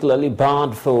particularly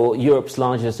bad for Europe's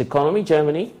largest economy,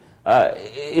 Germany.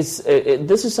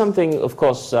 This is something, of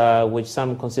course, which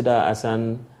some consider as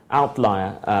an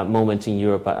outlier moment in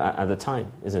Europe at the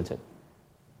time, isn't it?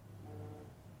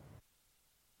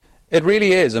 It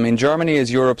really is. I mean, Germany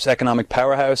is Europe's economic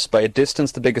powerhouse, by a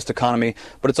distance the biggest economy,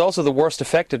 but it's also the worst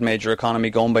affected major economy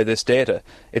going by this data.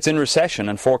 It's in recession,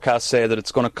 and forecasts say that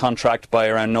it's going to contract by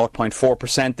around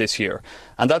 0.4% this year.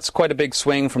 And that's quite a big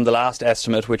swing from the last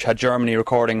estimate, which had Germany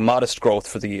recording modest growth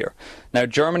for the year. Now,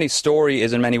 Germany's story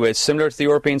is in many ways similar to the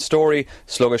European story.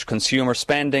 Sluggish consumer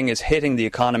spending is hitting the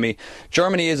economy.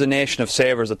 Germany is a nation of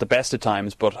savers at the best of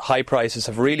times, but high prices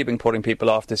have really been putting people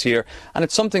off this year, and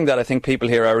it's something that I think people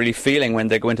here are really feeling when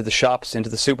they go into the shops, into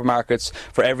the supermarkets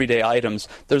for everyday items.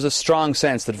 There's a strong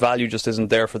sense that value just isn't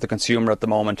there for the consumer at the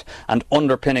moment, and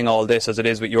underpinning all this, as it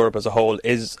is with Europe as a whole,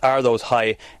 are those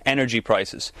high energy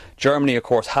prices. Germany, of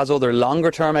course, has other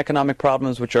longer-term economic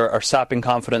problems which are sapping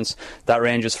confidence. That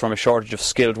ranges from a shortage of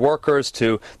skilled workers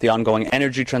to the ongoing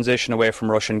energy transition away from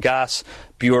Russian gas,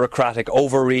 bureaucratic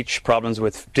overreach, problems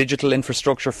with digital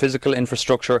infrastructure, physical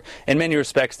infrastructure. In many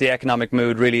respects, the economic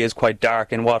mood really is quite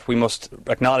dark in what we must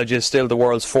acknowledge is still the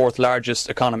world's fourth largest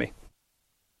economy.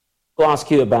 To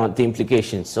ask you about the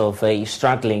implications of a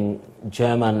struggling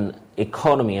German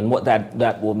economy and what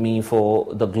that will mean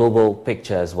for the global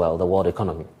picture as well, the world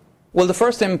economy. Well, the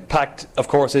first impact, of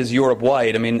course, is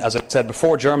Europe-wide. I mean, as I said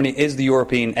before, Germany is the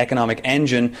European economic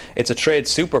engine. It's a trade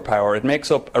superpower. It makes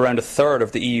up around a third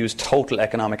of the EU's total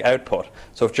economic output.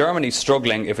 So if Germany's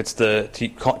struggling, if it's to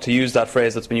use that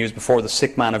phrase that's been used before, the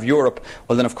sick man of Europe,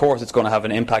 well then of course it's going to have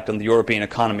an impact on the European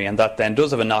economy, and that then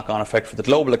does have a knock-on effect for the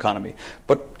global economy.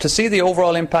 But to see the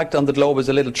overall impact on the globe is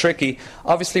a little tricky.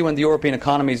 Obviously, when the European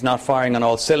economy is not firing on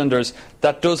all cylinders,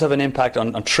 that does have an impact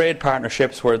on trade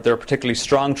partnerships where there are particularly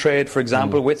strong trade, for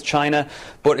example, with China,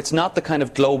 but it's not the kind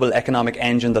of global economic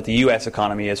engine that the US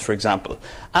economy is, for example.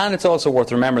 And it's also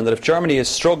worth remembering that if Germany is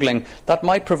struggling, that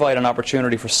might provide an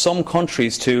opportunity for some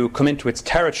countries to come into its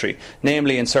territory,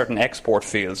 namely in certain export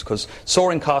fields, because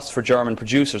soaring costs for German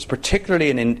producers, particularly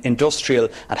in industrial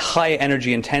and high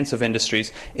energy intensive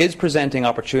industries, is presenting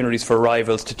opportunities for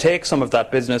rivals to take some of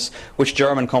that business which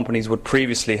German companies would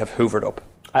previously have hoovered up.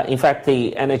 In fact,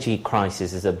 the energy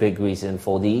crisis is a big reason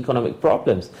for the economic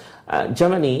problems.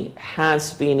 Germany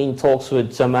has been in talks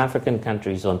with some African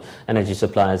countries on energy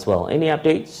supply as well. Any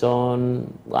updates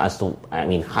on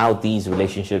how these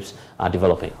relationships are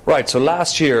developing? Right. So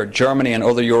last year, Germany and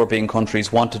other European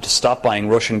countries wanted to stop buying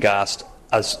Russian gas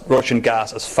as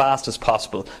fast as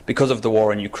possible because of the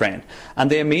war in Ukraine,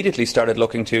 and they immediately started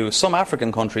looking to some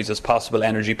African countries as possible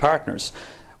energy partners.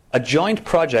 A joint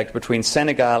project between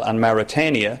Senegal and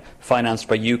Mauritania, financed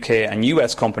by UK and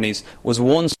US companies, was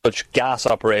one such gas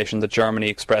operation that Germany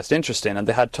expressed interest in, and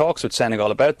they had talks with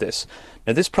Senegal about this.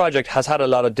 Now, this project has had a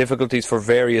lot of difficulties for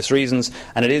various reasons,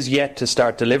 and it is yet to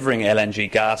start delivering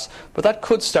LNG gas, but that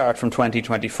could start from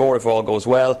 2024 if all goes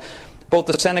well. Both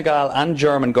the Senegal and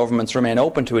German governments remain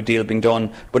open to a deal being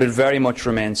done, but it very much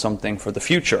remains something for the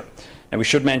future. Now, we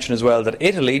should mention as well that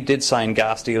Italy did sign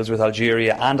gas deals with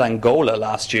Algeria and Angola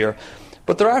last year,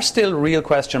 but there are still real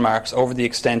question marks over the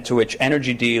extent to which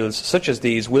energy deals such as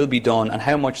these will be done and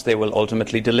how much they will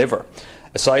ultimately deliver.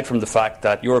 Aside from the fact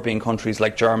that European countries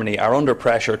like Germany are under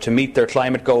pressure to meet their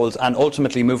climate goals and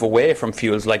ultimately move away from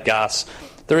fuels like gas,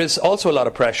 there is also a lot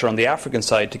of pressure on the African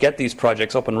side to get these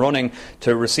projects up and running,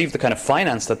 to receive the kind of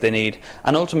finance that they need,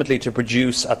 and ultimately to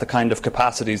produce at the kind of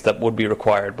capacities that would be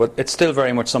required. But it's still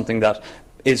very much something that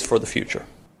is for the future.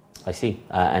 I see.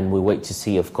 And we wait to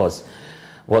see, of course,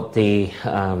 what the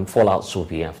fallouts will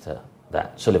be after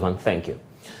that. Sullivan, thank you.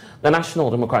 The National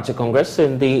Democratic Congress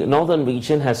in the Northern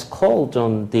region has called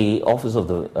on the Office of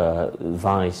the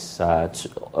Vice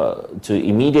to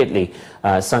immediately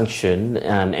sanction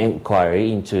an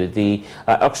inquiry into the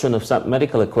auction of some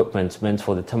medical equipment meant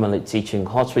for the Tamale Teaching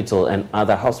Hospital and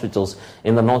other hospitals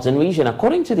in the Northern region.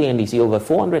 According to the NDC, over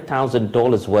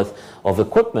 $400,000 worth of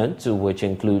equipment, which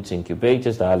includes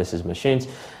incubators, dialysis machines,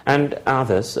 and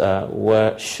others,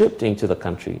 were shipped into the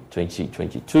country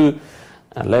 2022.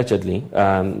 Allegedly,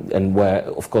 and were,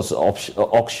 of course,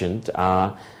 auctioned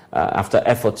after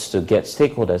efforts to get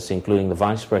stakeholders, including the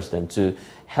Vice President, to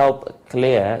help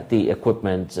clear the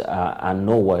equipment are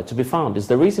nowhere to be found. Is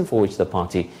the reason for which the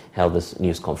party held this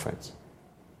news conference.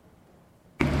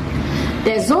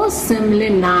 There's also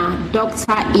now Dr.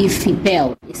 Ify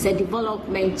Bell is a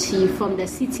development chief from the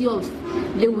city of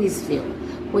Louisville,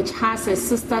 which has a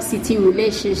sister city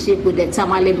relationship with the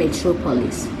Tamale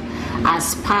metropolis.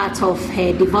 As part of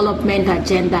her development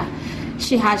agenda,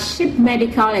 she has shipped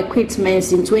medical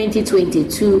equipment in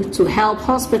 2022 to help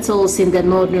hospitals in the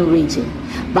northern region,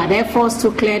 but efforts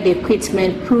to clear the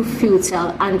equipment proved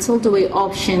futile until they were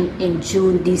auctioned in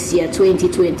June this year,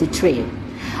 2023.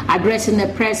 Addressing a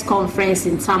press conference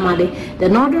in Tamale, the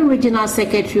Northern Regional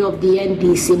Secretary of the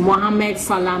NDC, Mohammed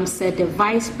Salam, said the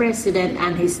Vice President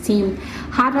and his team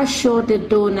had assured the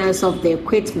donors of the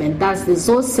equipment that the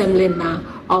Zosemlina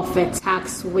of a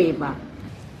tax waiver.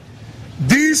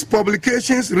 These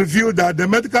publications revealed that the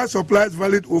medical supplies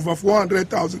valued over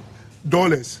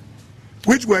 $400,000,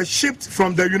 which were shipped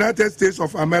from the United States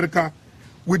of America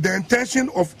with the intention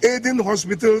of aiding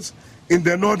hospitals in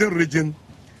the northern region,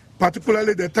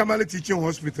 particularly the Tamale Teaching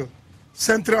Hospital,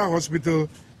 Central Hospital,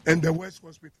 and the West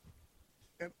Hospital,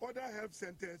 and other health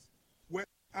centers were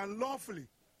unlawfully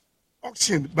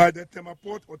auctioned by the Tema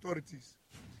Port authorities.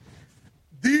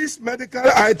 These medical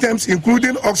items,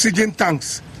 including oxygen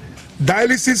tanks,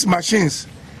 dialysis machines,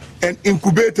 and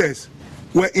incubators,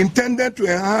 were intended to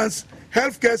enhance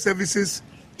healthcare services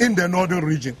in the northern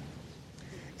region.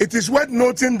 It is worth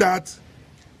noting that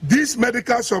these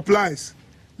medical supplies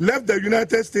left the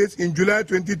United States in July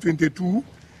 2022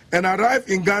 and arrived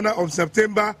in Ghana on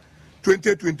September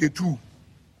 2022.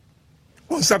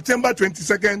 On September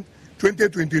 22nd,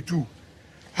 2022.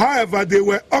 However, they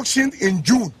were auctioned in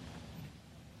June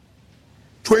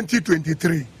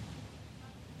 2023.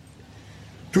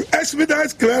 To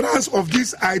expedite clearance of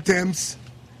these items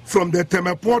from the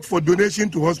Tema Port for donation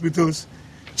to hospitals,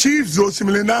 Chief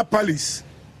Zosimilena Palace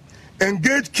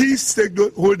engaged key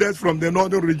stakeholders from the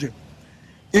northern region,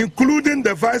 including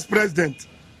the Vice President,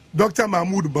 Dr.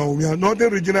 Mahmoud Bawumia,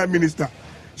 Northern Regional Minister,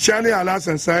 Shani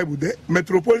Alasan Saibu, the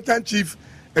Metropolitan Chief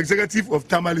Executive of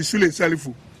Tamale Sule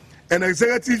Salifu, and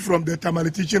executive from the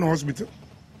Tamale Teaching Hospital.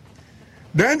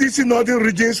 The NDC Northern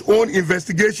Region's own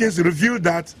investigations revealed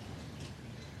that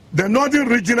the Northern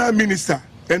Regional Minister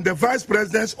and the Vice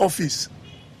President's office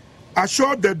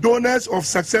assured the donors of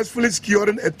successfully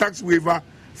securing a tax waiver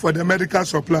for the medical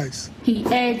supplies. He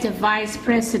urged the Vice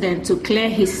President to clear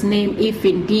his name if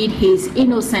indeed his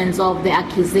innocence of the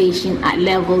accusation are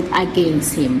leveled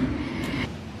against him.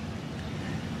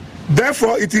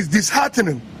 Therefore, it is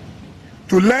disheartening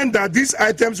to learn that these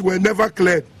items were never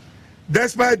cleared.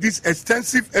 Despite these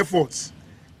extensive efforts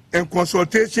and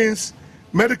consultations,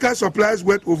 medical supplies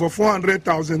worth over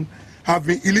 400,000 have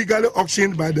been illegally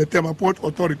auctioned by the Tema Port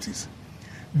authorities,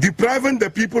 depriving the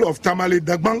people of Tamale,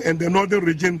 Dagbang, and the northern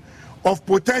region of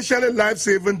potentially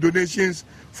life-saving donations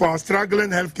for our struggling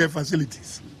healthcare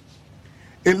facilities.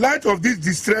 In light of this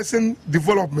distressing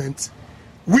development,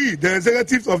 we, the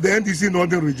executives of the NDC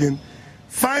Northern Region,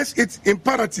 finds it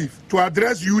imperative to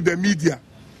address you, the media,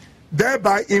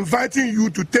 thereby inviting you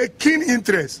to take keen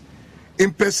interest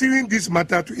in pursuing this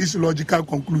matter to its logical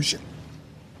conclusion.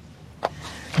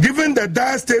 Given the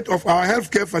dire state of our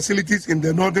healthcare facilities in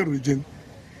the Northern Region,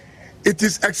 it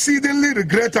is exceedingly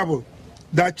regrettable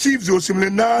that Chief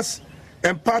Zosimlena's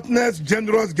and partners'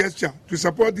 generous gesture to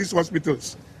support these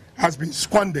hospitals has been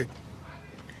squandered.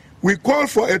 We call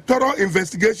for a thorough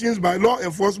investigations by law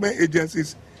enforcement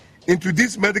agencies into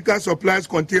this medical supplies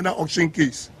container auction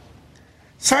case.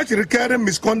 Such recurring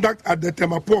misconduct at the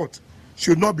Tema Port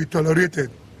should not be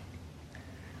tolerated,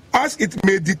 as it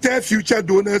may deter future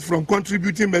donors from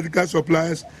contributing medical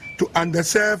supplies to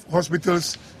underserved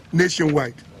hospitals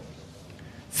nationwide.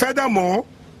 Furthermore,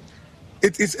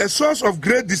 it is a source of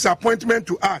great disappointment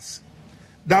to us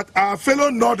that our fellow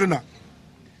Northerner,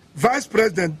 Vice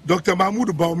President Dr. Mahmoud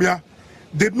Bawumia,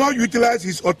 did not utilize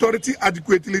his authority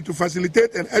adequately to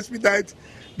facilitate and expedite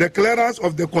the clearance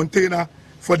of the container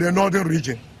for the Northern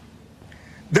region.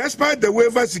 Despite the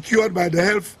waiver secured by the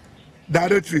Health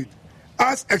Directorate,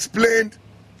 as explained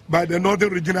by the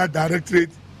Northern Regional Directorate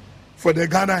for the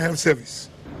Ghana Health Service.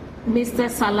 Mr.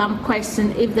 Salam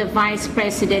questioned if the Vice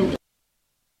President...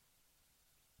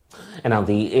 And now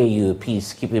the AU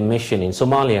peacekeeping mission in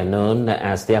Somalia, known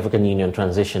as the African Union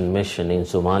Transition Mission in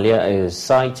Somalia, is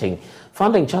citing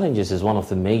funding challenges as one of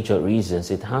the major reasons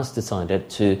it has decided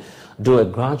to do a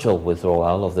gradual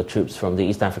withdrawal of the troops from the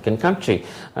East African country.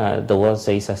 There was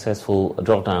a successful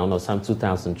drawdown of some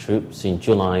 2,000 troops in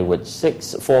July, with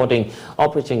 6 forwarding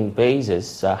operating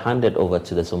bases handed over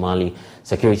to the Somali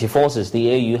security forces.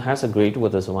 The AU has agreed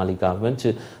with the Somali government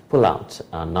to pull out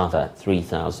another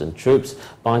 3,000 troops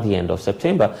by the end of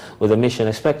September, with the mission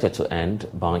expected to end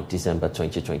by December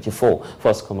 2024.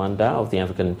 First Commander of the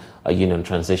African Union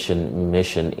Transition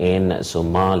Mission in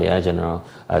Somalia, General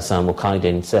Sam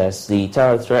Mukaidin, says the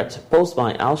terror threat posed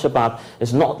by Al-Shabaab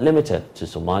is not limited to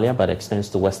Somalia but extends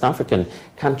to West African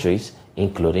countries,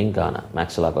 including Ghana.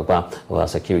 Maxwell Agbagba of our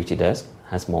security desk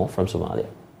has more from Somalia.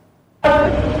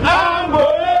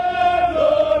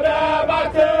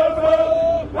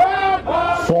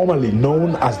 Formerly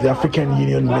known as the African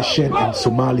Union Mission in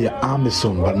Somalia,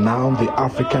 AMISOM, but now the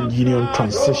African Union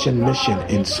Transition Mission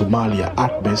in Somalia,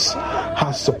 ATMIS,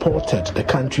 has supported the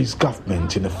country's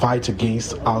government in the fight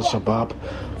against Al-Shabaab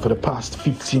for the past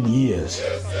 15 years.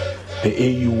 The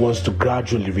AU wants to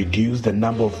gradually reduce the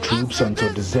number of troops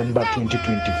until December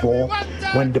 2024,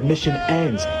 when the mission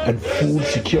ends and full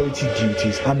security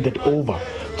duties handed over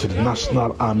to the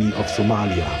National Army of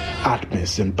Somalia.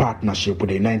 ATMIS, in partnership with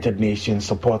the United Nations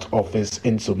Support Office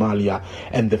in Somalia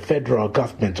and the federal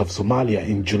government of Somalia,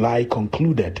 in July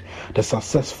concluded the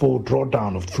successful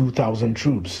drawdown of 2,000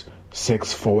 troops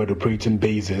 6 forward operating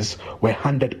bases were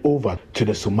handed over to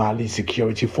the Somali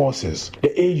security forces.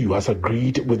 The AU has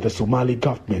agreed with the Somali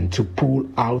government to pull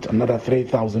out another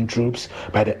 3,000 troops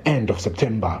by the end of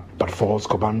September. But Force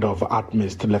Commander of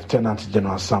ATMIS, Lieutenant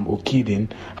General Sam Okidin,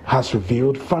 has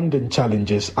revealed funding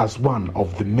challenges as one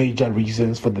of the major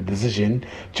reasons for the decision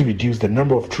to reduce the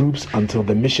number of troops until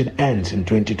the mission ends in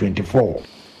 2024.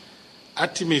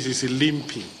 ATMIS is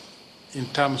limping in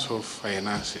terms of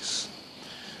finances.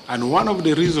 And one of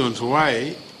the reasons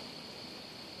why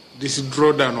this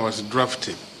drawdown was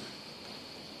drafted,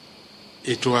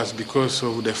 it was because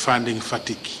of the funding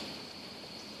fatigue.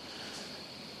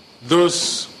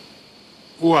 Those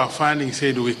who are funding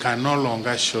said we can no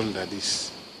longer shoulder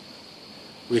this.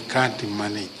 We can't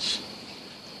manage.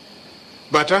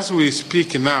 But as we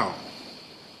speak now,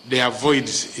 there are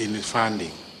voids in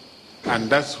funding. And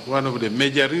that's one of the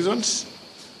major reasons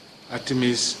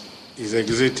ATMIS is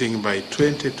exiting by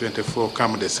 2024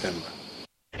 come December.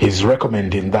 He's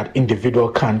recommending that individual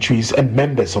countries and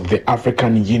members of the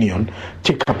African Union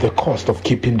take up the cost of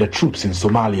keeping the troops in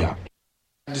Somalia.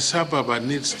 Addis Ababa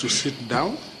needs to sit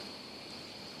down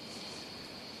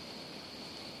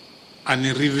and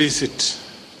revisit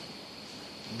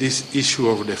this issue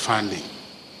of the funding.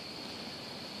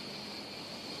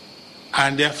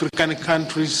 And the African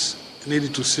countries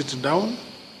need to sit down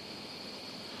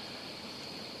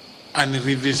and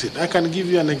revisit. I can give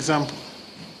you an example.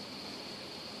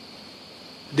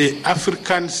 The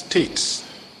African states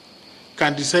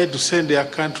can decide to send their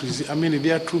countries,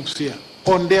 their troops here,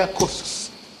 on their costs.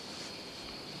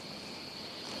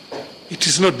 It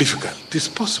is not difficult, it is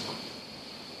possible.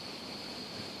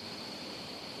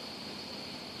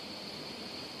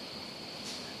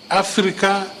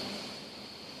 Africa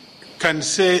can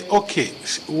say, okay,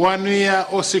 1 year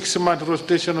or 6 month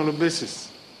rotational basis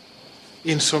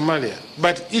in Somalia,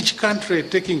 but each country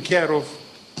taking care of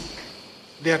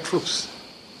their troops.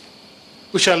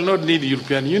 We shall not need the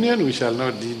European Union, we shall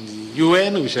not need the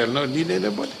UN, we shall not need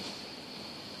anybody.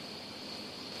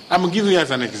 I'm giving you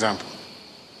as an example.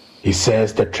 He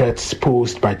says the threats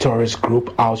posed by terrorist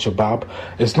group Al-Shabaab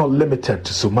is not limited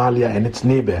to Somalia and its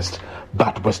neighbors,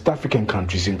 but West African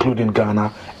countries, including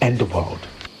Ghana and the world.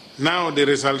 Now there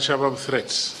is Al-Shabaab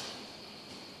threats.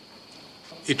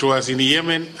 It was in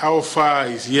Yemen. How far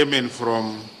is Yemen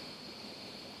from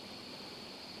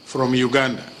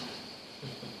Uganda?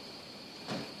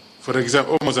 For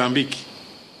example, Mozambique.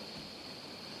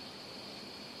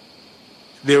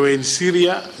 They were in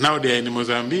Syria, now they are in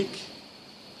Mozambique.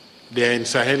 They are in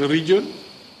Sahel region,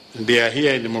 and they are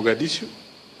here in Mogadishu.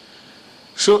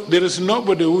 So there is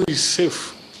nobody who is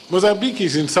safe. Mozambique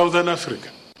is in Southern Africa.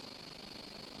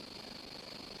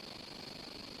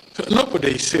 So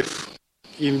nobody is safe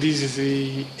in this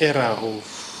era of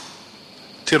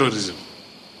terrorism.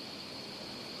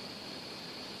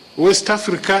 West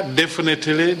Africa,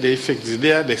 definitely the effect is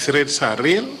there, the threats are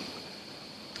real,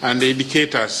 and the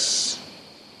indicators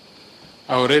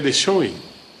are already showing.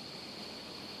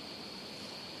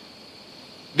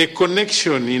 The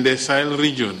connection in the Sahel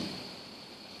region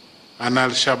and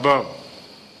Al-Shabaab,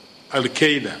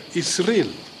 Al-Qaeda, is real.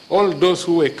 All those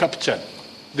who were captured,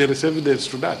 there is evidence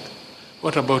to that.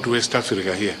 What about West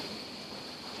Africa here?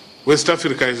 West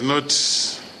Africa is not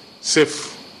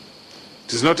safe.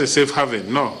 It is not a safe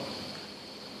haven, no.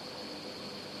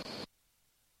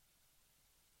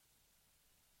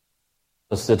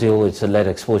 To deal with lead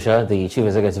exposure, the Chief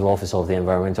Executive Officer of the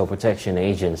Environmental Protection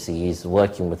Agency is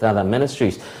working with other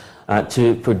ministries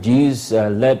to produce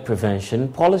lead prevention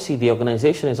policy. The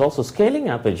organization is also scaling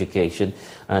up education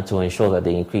to ensure that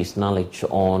they increase knowledge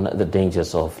on the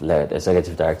dangers of lead.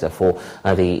 Executive Director for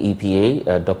the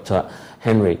EPA, Dr.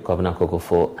 Henry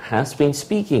Kwabena-Kokofo, has been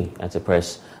speaking at a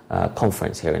press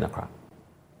conference here in Accra.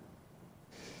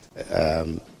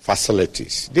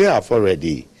 Facilities, they have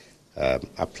already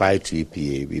applied to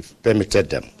EPA. We've permitted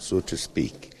them, so to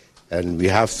speak, and we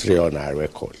have 3 on our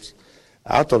records.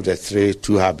 Out of the 3,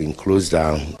 2 have been closed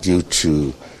down due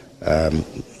to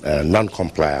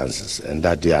non-compliance and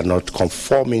that they are not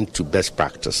conforming to best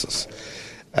practices.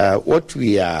 What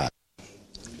we are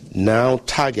now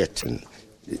targeting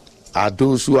are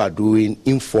those who are doing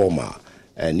informal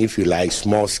and, if you like,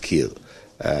 small scale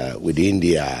within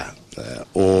their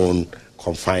own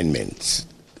confinements,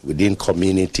 within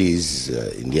communities,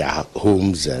 in their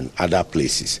homes and other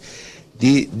places.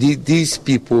 These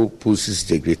people poses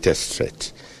the greatest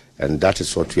threat, and that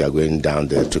is what we are going down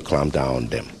there to clamp down on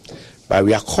them. But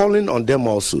we are calling on them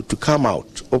also to come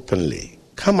out openly,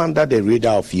 come under the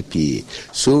radar of EPA,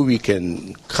 so we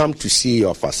can come to see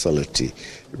your facility,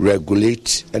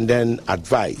 regulate, and then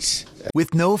advise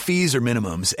With no fees or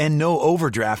minimums and no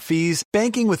overdraft fees,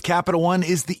 banking with Capital One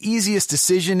is the easiest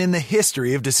decision in the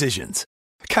history of decisions.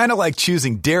 Kind of like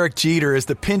choosing Derek Jeter as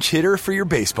the pinch hitter for your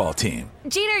baseball team.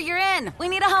 Jeter, you're in. We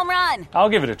need a home run. I'll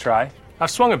give it a try.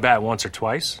 I've swung a bat once or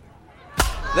twice.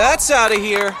 That's out of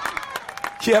here.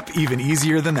 Yep, even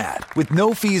easier than that. With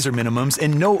no fees or minimums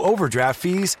and no overdraft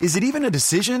fees, is it even a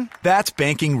decision? That's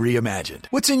banking reimagined.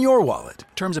 What's in your wallet?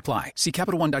 Terms apply. See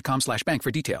CapitalOne.com/bank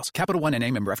for details. Capital One NA,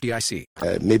 member FDIC.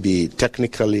 Maybe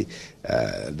technically,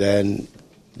 then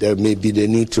there may be the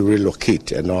need to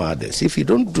relocate and all others. If you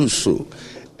don't do so,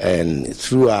 and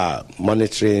through our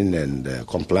monitoring and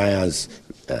compliance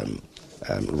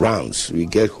rounds, we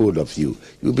get hold of you,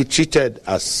 you'll be treated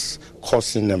as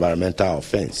causing environmental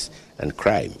offense and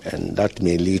crime, and that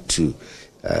may lead to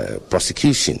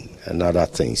prosecution and other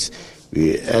things.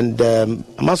 I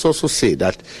must also say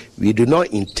that we do not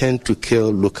intend to kill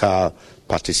local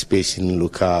participation in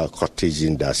local cottage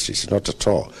industries, not at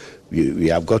all. We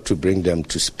have got to bring them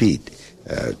to speed,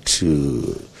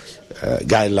 to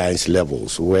guidelines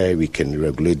levels where we can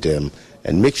regulate them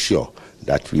and make sure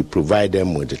that we provide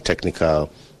them with the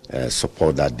technical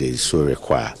support that they so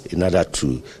require in order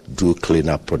to do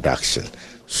cleaner production.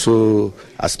 So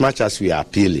as much as we are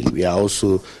appealing, we are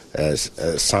also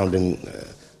sounding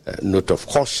a note of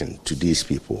caution to these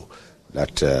people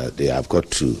that they have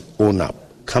got to own up,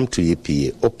 come to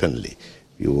EPA openly.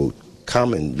 You will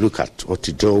come and look at what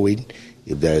you're doing.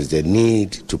 If there is the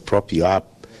need to prop you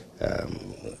up,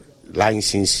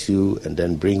 license you, and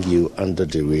then bring you under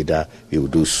the radar, we will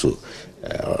do so.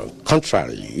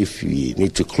 Contrarily, if we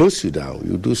need to close you down,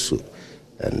 we will do so.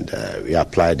 And we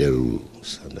apply the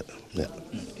rules.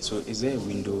 So is there a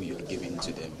window you're giving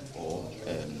to them, or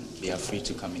they are free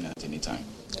to come in at any time?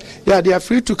 Yeah, they are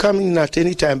free to come in at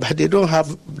any time, but they don't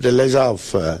have the leisure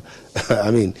of,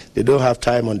 they don't have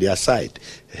time on their side.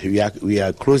 We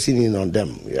are closing in on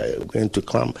them. We are going to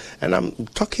come. And I'm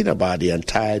talking about the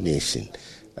entire nation,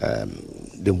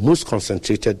 the most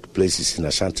concentrated places in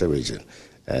Ashanti region.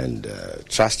 And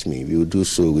trust me, we will do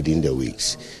so within the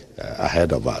weeks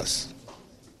ahead of us.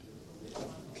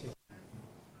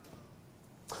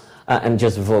 And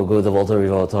just before we go, the Volta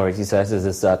River Authority says it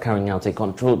is carrying out a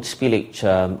controlled spillage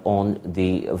on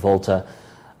the Volta,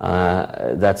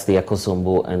 that's the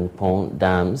Ekosombo and Pond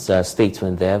dams.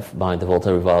 Statement there by the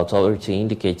Volta River Authority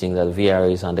indicating that the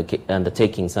VRA is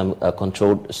undertaking some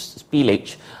controlled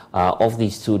spillage of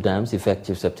these two dams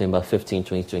effective September 15,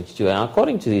 2022. And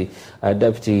according to the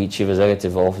Deputy Chief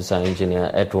Executive Officer, Engineer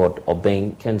Edward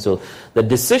Obeng Kenzo, the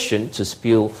decision to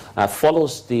spill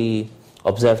follows the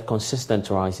observed consistent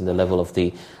rise in the level of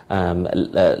the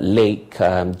lake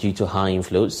due to high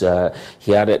inflows.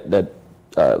 He added that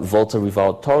Volta River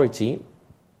Authority,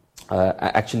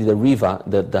 actually the river,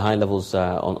 the high levels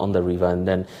on the river, and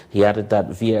then he added that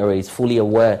VRA is fully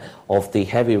aware of the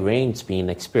heavy rains being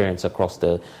experienced across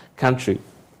the country,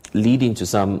 leading to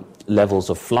some levels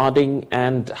of flooding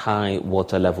and high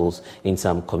water levels in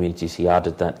some communities. He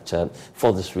added that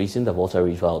for this reason, the Volta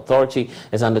River Authority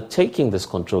is undertaking this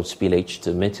controlled spillage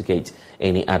to mitigate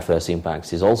any adverse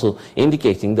impacts. He's also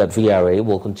indicating that VRA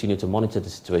will continue to monitor the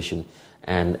situation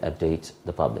and update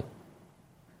the public.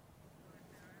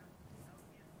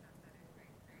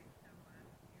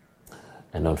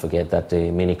 And don't forget that the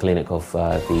mini clinic of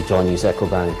the Joy News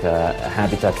EcoBank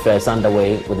Habitat Fair is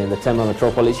underway within the Tema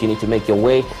Metropolis. You need to make your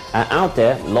way out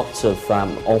there. Lots of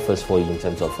offers for you in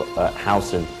terms of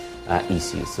housing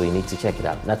issues. So you need to check it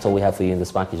out. That's all we have for you in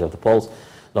this package of the polls.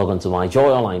 Log on to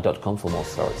myjoyonline.com for more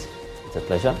stories. It's a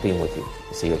pleasure being with you.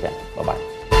 See you again. Bye-bye.